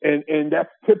 And that's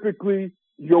typically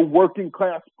your working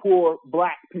class, poor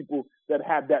black people that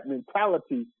have that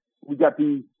mentality. We got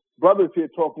these brothers here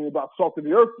talking about salt of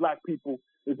the earth black people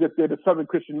as if they're the Southern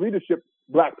Christian leadership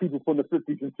black people from the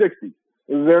 50s and 60s.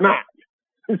 They're not.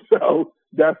 So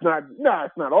it's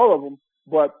not all of them,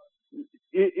 but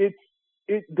it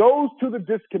goes to the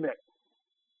disconnect.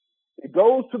 It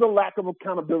goes to the lack of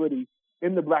accountability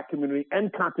in the black community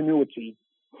and continuity,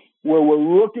 where we're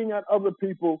looking at other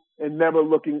people and never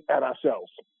looking at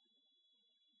ourselves.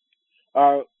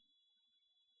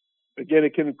 Again,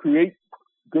 it can create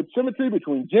good symmetry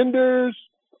between genders.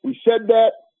 We said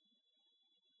that.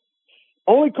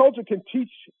 Only culture can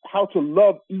teach how to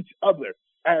love each other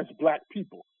as black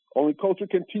people. Only culture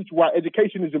can teach why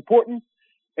education is important,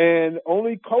 and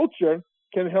only culture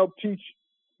can help teach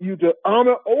you to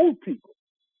honor old people.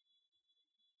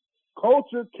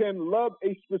 Culture can love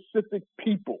a specific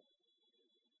people.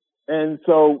 And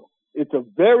so it's a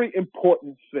very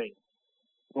important thing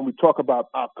when we talk about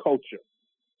our culture.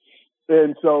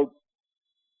 And so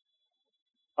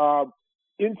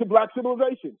into black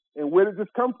civilization. And where did this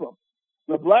come from?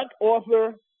 The black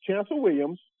author Chancellor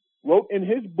Williams wrote in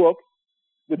his book,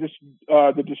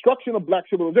 The Destruction of Black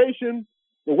Civilization,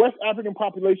 the West African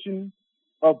population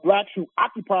of blacks who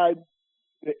occupied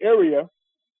the area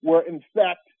were in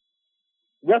fact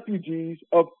refugees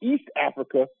of East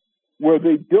Africa, where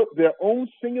they built their own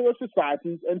singular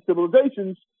societies and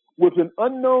civilizations with an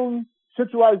unknown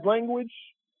centralized language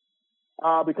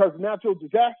because of natural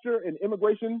disaster and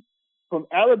immigration from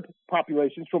Arab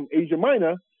populations from Asia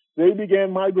Minor. They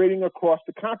began migrating across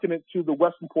the continent to the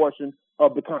western portion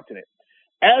of the continent.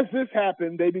 As this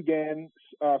happened, they began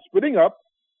splitting up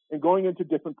and going into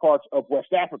different parts of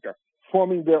West Africa,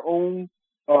 forming their own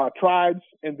tribes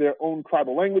and their own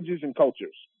tribal languages and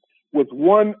cultures, with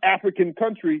one African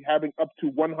country having up to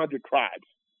 100 tribes.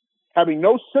 Having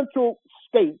no central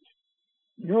state,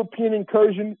 European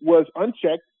incursion was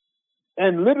unchecked,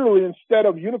 and literally instead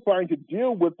of unifying to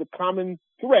deal with the common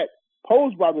threat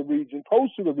posed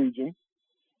to the region,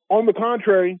 on the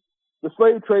contrary, the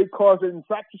slave trade caused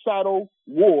fratricidal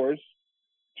wars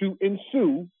to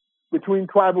ensue between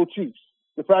tribal chiefs.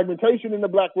 The fragmentation in the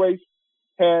black race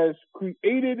has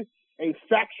created a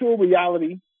factual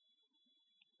reality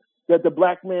that the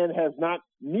black man has not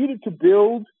needed to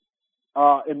build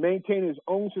and maintain his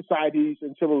own societies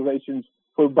and civilizations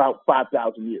for about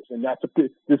 5,000 years. And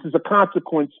this is a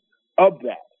consequence of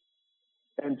that.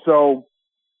 And so,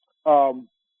 and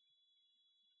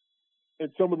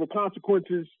some of the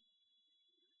consequences,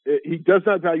 he does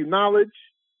not value knowledge.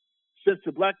 Since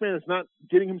the black man is not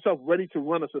getting himself ready to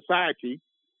run a society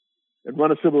and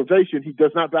run a civilization, he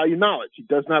does not value knowledge. He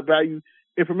does not value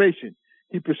information.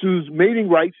 He pursues mating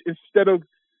rights instead of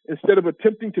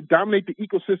attempting to dominate the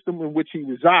ecosystem in which he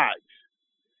resides.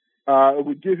 It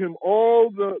would give him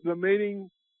all the mating,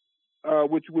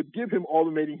 which would give him all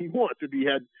the mating he wants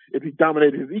if he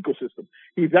dominated his ecosystem.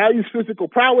 He values physical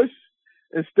prowess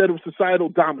instead of societal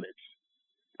dominance,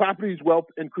 properties, wealth,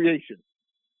 and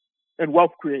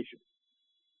wealth creation.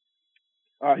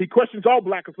 He questions all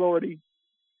black authority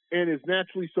and is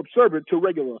naturally subservient to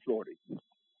regular authority.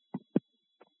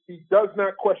 He does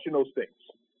not question those things.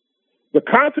 The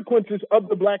consequences of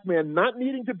the black man not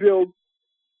needing to build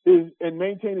and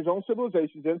maintain his own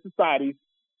civilizations and societies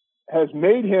has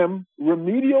made him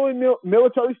remedial in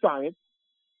military science,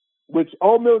 which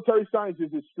all military science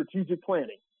is strategic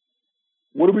planning.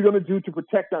 What are we going to do to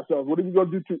protect ourselves? What are we going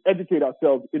to do to educate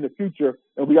ourselves in the future?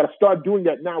 And we got to start doing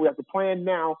that now. We have to plan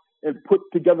now and put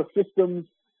together systems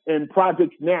and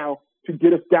projects now to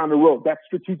get us down the road. That's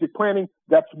strategic planning.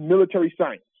 That's military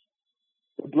science.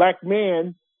 The black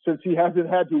man since he hasn't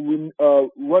had to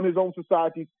run his own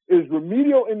society, is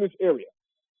remedial in this area.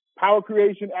 Power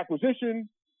creation, acquisition,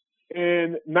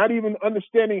 and not even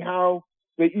understanding how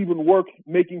they even work,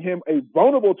 making him a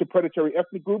vulnerable to predatory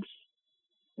ethnic groups,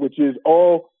 which is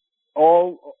what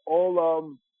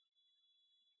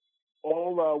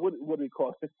do they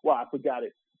call it? Wow, I forgot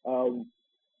it.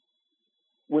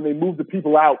 When they move the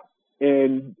people out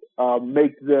and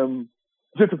make them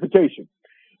gentrification,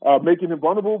 making them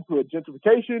vulnerable to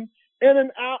gentrification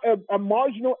and a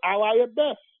marginal ally at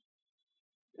best.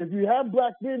 If you have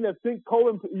black men that think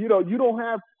Colin, you don't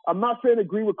have, I'm not saying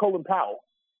agree with Colin Powell,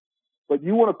 but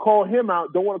you want to call him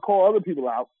out, don't want to call other people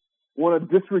out, want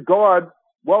to disregard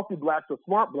wealthy blacks or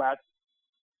smart blacks,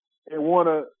 and want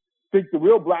to think the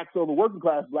real blacks are the working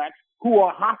class blacks who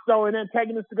are hostile and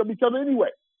antagonistic of each other anyway.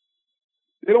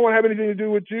 They don't want to have anything to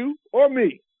do with you or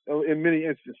me in many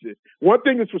instances. One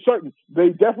thing is for certain, they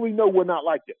definitely know we're not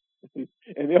like it.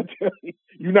 And they'll tell you,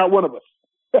 you're not one of us.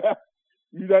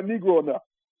 You're not Negro enough.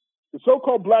 The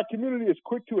so-called black community is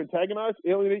quick to antagonize,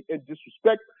 alienate, and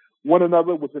disrespect one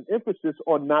another with an emphasis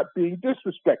on not being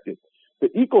disrespected. The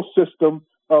ecosystem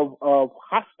of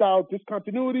hostile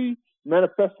discontinuity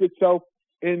manifests itself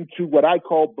into what I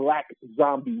call Black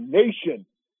Zombie Nation.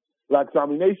 Black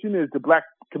Zombie Nation is the black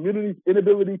community's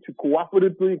inability to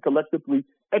cooperatively and collectively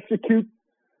execute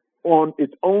on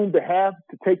its own behalf,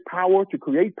 to take power, to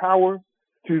create power,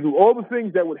 to do all the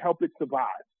things that would help it survive.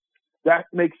 That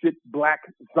makes it Black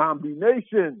Zombie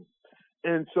Nation.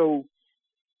 And so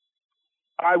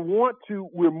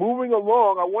we're moving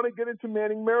along. I want to get into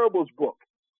Manning Marable's book,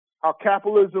 How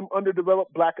Capitalism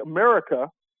Underdeveloped Black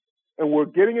America. And we're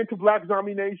getting into Black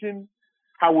Zombie Nation,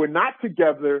 how we're not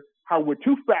together, how we're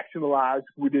too factionalized,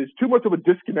 there's too much of a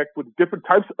disconnect with different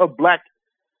types of black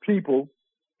people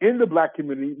in the black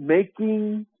community,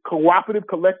 making cooperative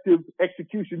collective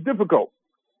execution difficult.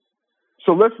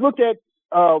 So let's look at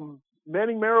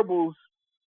Manning Marable's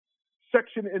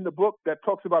section in the book that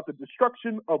talks about the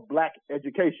destruction of black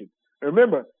education. And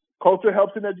remember, culture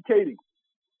helps in educating.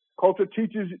 Culture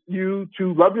teaches you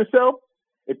to love yourself.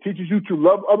 It teaches you to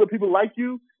love other people like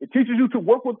you. It teaches you to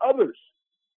work with others.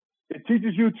 It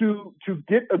teaches you to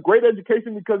get a great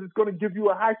education because it's going to give you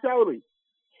a high salary.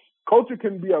 Culture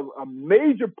can be a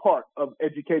major part of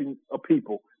educating a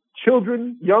people,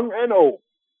 children, young and old.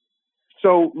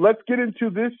 So let's get into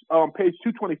this on page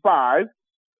 225.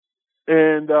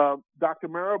 And Dr.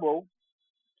 Marable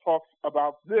talks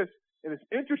about this. And it's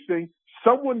interesting.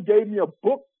 Someone gave me a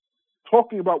book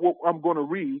talking about what I'm going to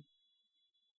read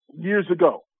years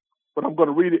ago, but I'm going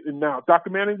to read it now. Dr.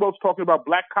 Manning was talking about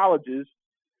black colleges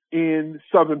in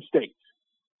southern states.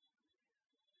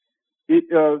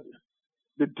 The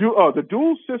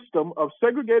dual system of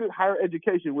segregated higher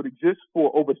education would exist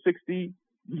for over 60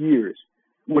 years.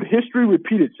 Would history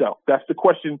repeat itself? That's the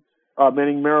question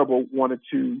Manning Marable wanted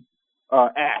to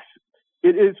ask.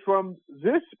 It is from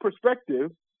this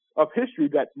perspective of history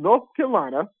that the North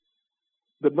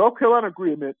Carolina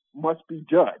agreement must be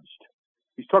judged.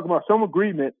 He's talking about some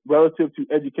agreement relative to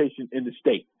education in the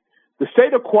state. The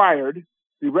state acquired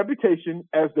the reputation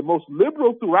as the most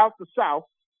liberal throughout the South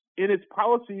in its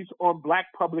policies on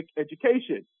black public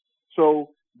education.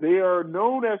 So they are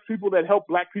known as people that help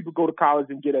black people go to college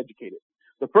and get educated.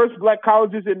 The first black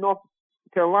colleges in North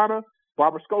Carolina,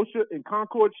 Barbara Scotia in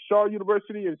Concord, Shaw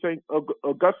University in St.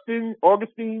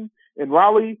 Augustine in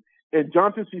Raleigh, and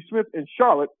Johnson C. Smith in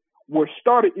Charlotte were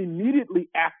started immediately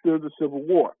after the Civil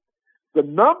War. The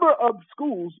number of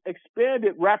schools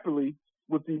expanded rapidly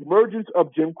with the emergence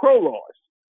of Jim Crow laws.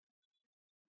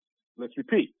 Let's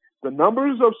repeat. The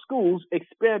numbers of schools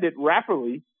expanded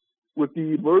rapidly with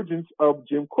the emergence of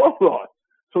Jim Crow laws.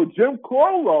 So Jim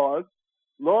Crow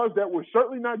laws that were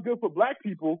certainly not good for black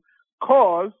people,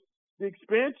 caused the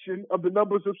expansion of the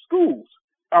numbers of schools,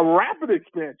 a rapid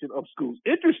expansion of schools.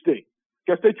 Interesting.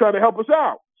 Guess they try to help us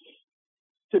out.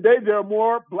 Today, there are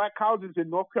more black colleges in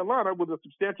North Carolina with a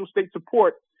substantial state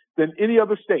support than any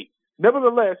other state.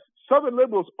 Nevertheless, Southern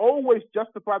liberals always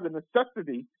justify the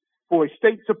necessity for a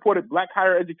state-supported black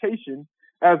higher education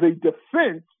as a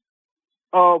defense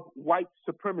of white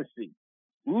supremacy.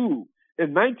 In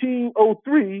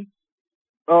 1903,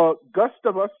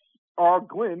 Gustavus R.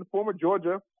 Glenn, former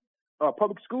Georgia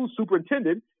public schools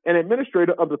superintendent and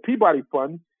administrator of the Peabody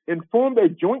Fund, informed a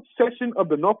joint session of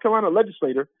the North Carolina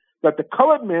legislature that the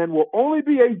colored man will only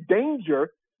be a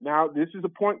danger. Now, this is a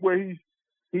point where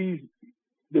the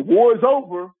war is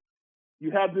over.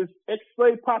 You have this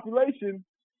ex-slave population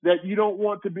that you don't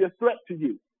want to be a threat to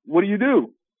you. What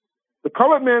do? The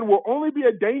colored man will only be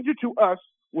a danger to us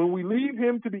when we leave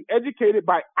him to be educated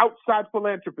by outside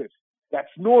philanthropists. That's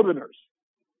Northerners.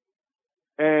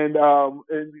 and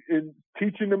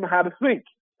teaching them how to think.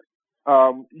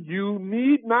 You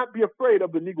need not be afraid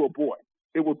of the Negro boy.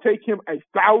 It will take him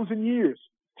 1,000 years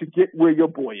to get where your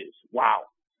boy is. Wow.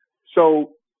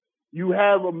 So you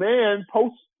have a man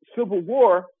post-Civil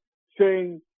War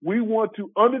saying, we want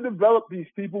to underdevelop these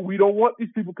people. We don't want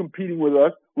these people competing with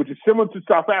us, which is similar to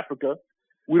South Africa.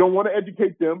 We don't want to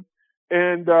educate them.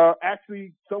 And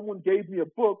actually, someone gave me a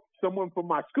book, someone from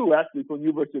my school, actually from the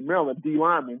University of Maryland, D.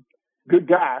 Lyman, good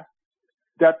guy,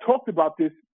 that talked about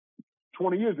this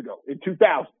 20 years ago, in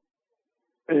 2000.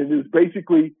 And it was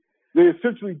basically, they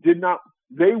essentially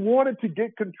they wanted to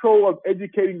get control of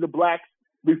educating the blacks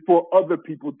before other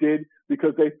people did,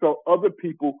 because they felt other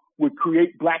people would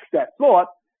create blacks that thought,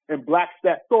 and blacks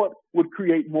that thought would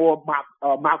create more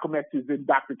Malcolm X's and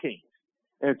Dr. King's.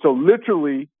 And so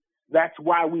literally, that's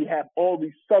why we have all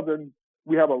these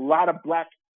we have a lot of black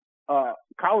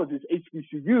colleges,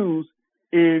 HBCUs,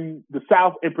 in the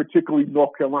South and particularly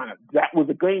North Carolina. That was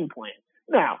a game plan.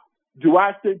 Now, do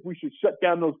I think we should shut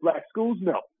down those black schools?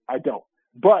 No, I don't.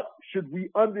 But should we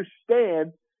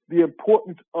understand the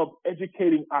importance of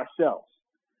educating ourselves?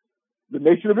 The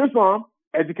Nation of Islam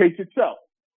educates itself.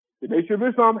 The Nation of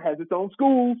Islam has its own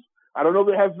schools. I don't know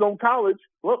if it has its own college.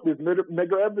 Well, there's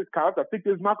Medgar Evers College. I think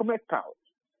there's Malcolm X College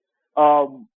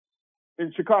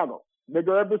in Chicago.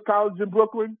 Medgar Evers College in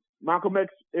Brooklyn, Malcolm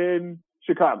X in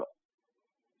Chicago.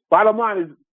 Bottom line is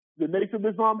the Nation of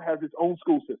Islam has its own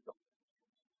school system.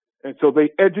 And so they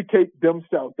educate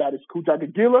themselves. That is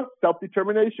Kujagagila,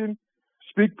 self-determination,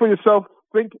 speak for yourself,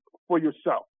 think for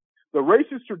yourself. The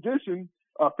racist tradition,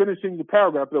 finishing the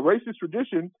paragraph, the racist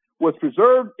tradition was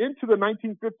preserved into the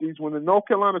 1950s when the North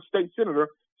Carolina State Senator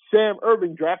Sam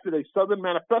Irving drafted a Southern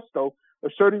manifesto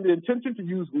asserting the intention to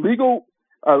use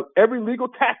every legal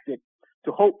tactic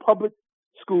to halt public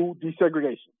school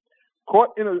desegregation.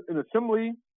 Caught in an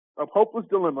assembly of hopeless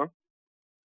dilemma,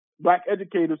 black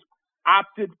educators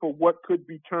opted for what could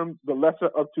be termed the lesser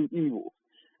of two evils.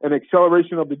 An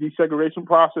acceleration of the desegregation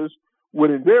process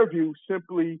would, in their view,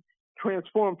 simply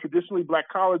transform traditionally black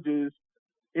colleges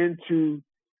into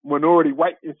minority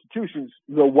white institutions.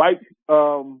 The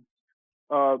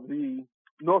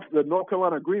North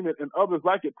Carolina Agreement and others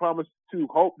like it promised to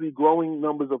halt the growing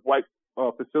numbers of white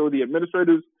facility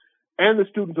administrators, and the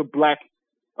students of black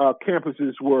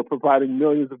campuses were providing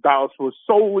millions of dollars for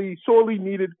sorely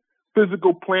needed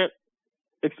physical plant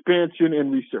expansion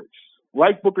and research.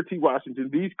 Like Booker T. Washington,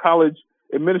 these college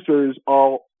administrators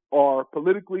are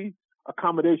politically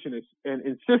accommodationists and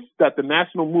insist that the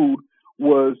national mood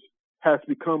has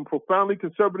become profoundly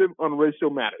conservative on racial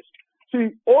matters.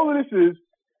 See, all of this is,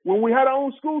 when we had our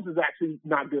own schools, is actually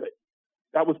not good.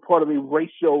 That was part of a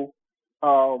racial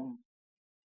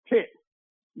tint.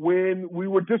 When we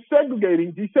were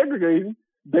desegregating,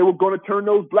 they were going to turn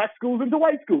those black schools into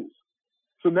white schools.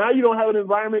 So now you don't have an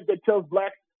environment that tells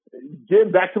blacks,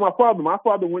 getting back to my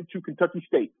father went to Kentucky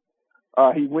State.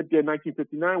 He went there in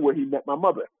 1959 where he met my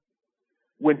mother.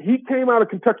 When he came out of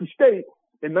Kentucky State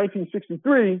in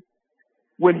 1963,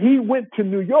 when he went to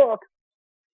New York,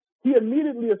 he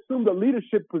immediately assumed a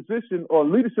leadership position or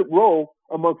leadership role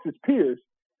amongst his peers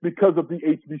because of the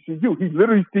HBCU.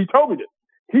 He told me this.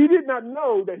 He did not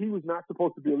know that he was not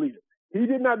supposed to be a leader. He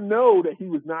did not know that he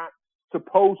was not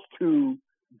supposed to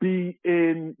be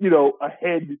in,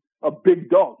 a big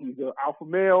dog. He's an alpha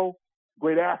male,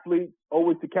 great athlete,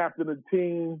 always the captain of the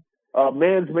team,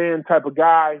 man's man type of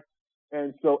guy.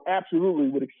 And so absolutely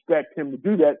would expect him to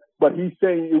do that. But he's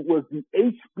saying it was the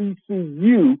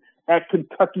HBCU at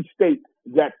Kentucky State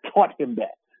that taught him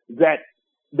that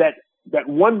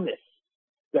oneness,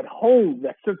 that home,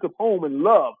 that sense of home and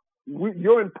love.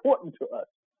 You're important to us.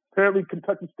 Apparently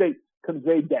Kentucky State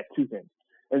conveyed that to him.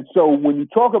 And so when you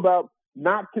talk about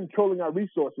not controlling our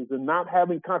resources and not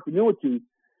having continuity,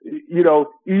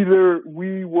 either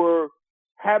we were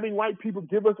having white people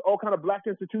give us all kind of black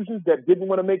institutions that didn't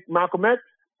want to make Malcolm X,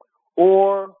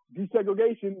 or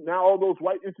desegregation. Now all those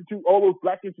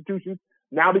black institutions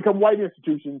now become white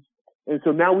institutions. And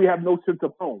so now we have no sense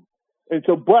of home. And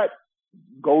so, but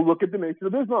go look at the Nation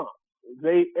of Islam.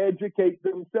 They educate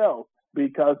themselves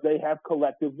because they have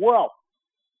collective wealth.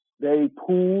 They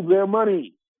pool their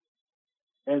money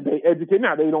and they educate.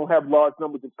 Now, they don't have large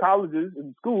numbers of colleges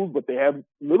and schools, but they have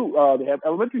they have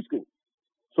elementary schools.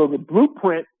 So the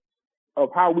blueprint of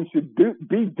how we should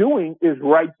be doing is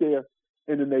right there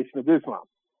in the Nation of Islam.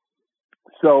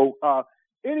 So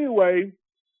anyway,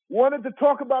 wanted to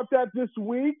talk about that this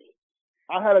week.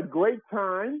 I had a great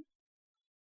time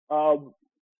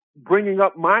bringing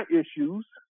up my issues.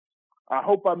 I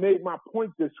hope I made my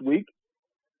point this week.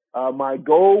 My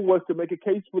goal was to make a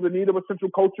case for the need of a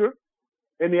central culture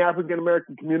in the African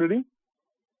American community,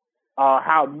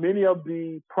 how many of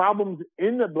the problems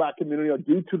in the Black community are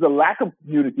due to the lack of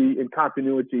unity and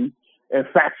continuity and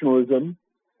factionalism,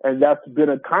 and that's been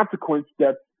a consequence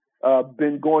that's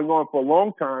been going on for a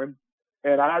long time.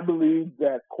 And I believe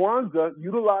that Kwanza,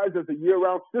 utilized as a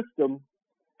year-round system,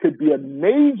 could be a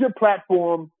major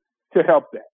platform to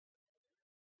help that.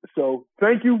 So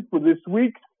thank you for this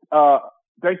week.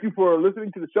 Thank you for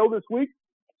listening to the show this week.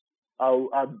 I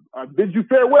bid you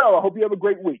farewell. I hope you have a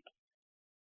great week.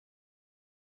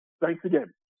 Thanks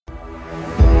again.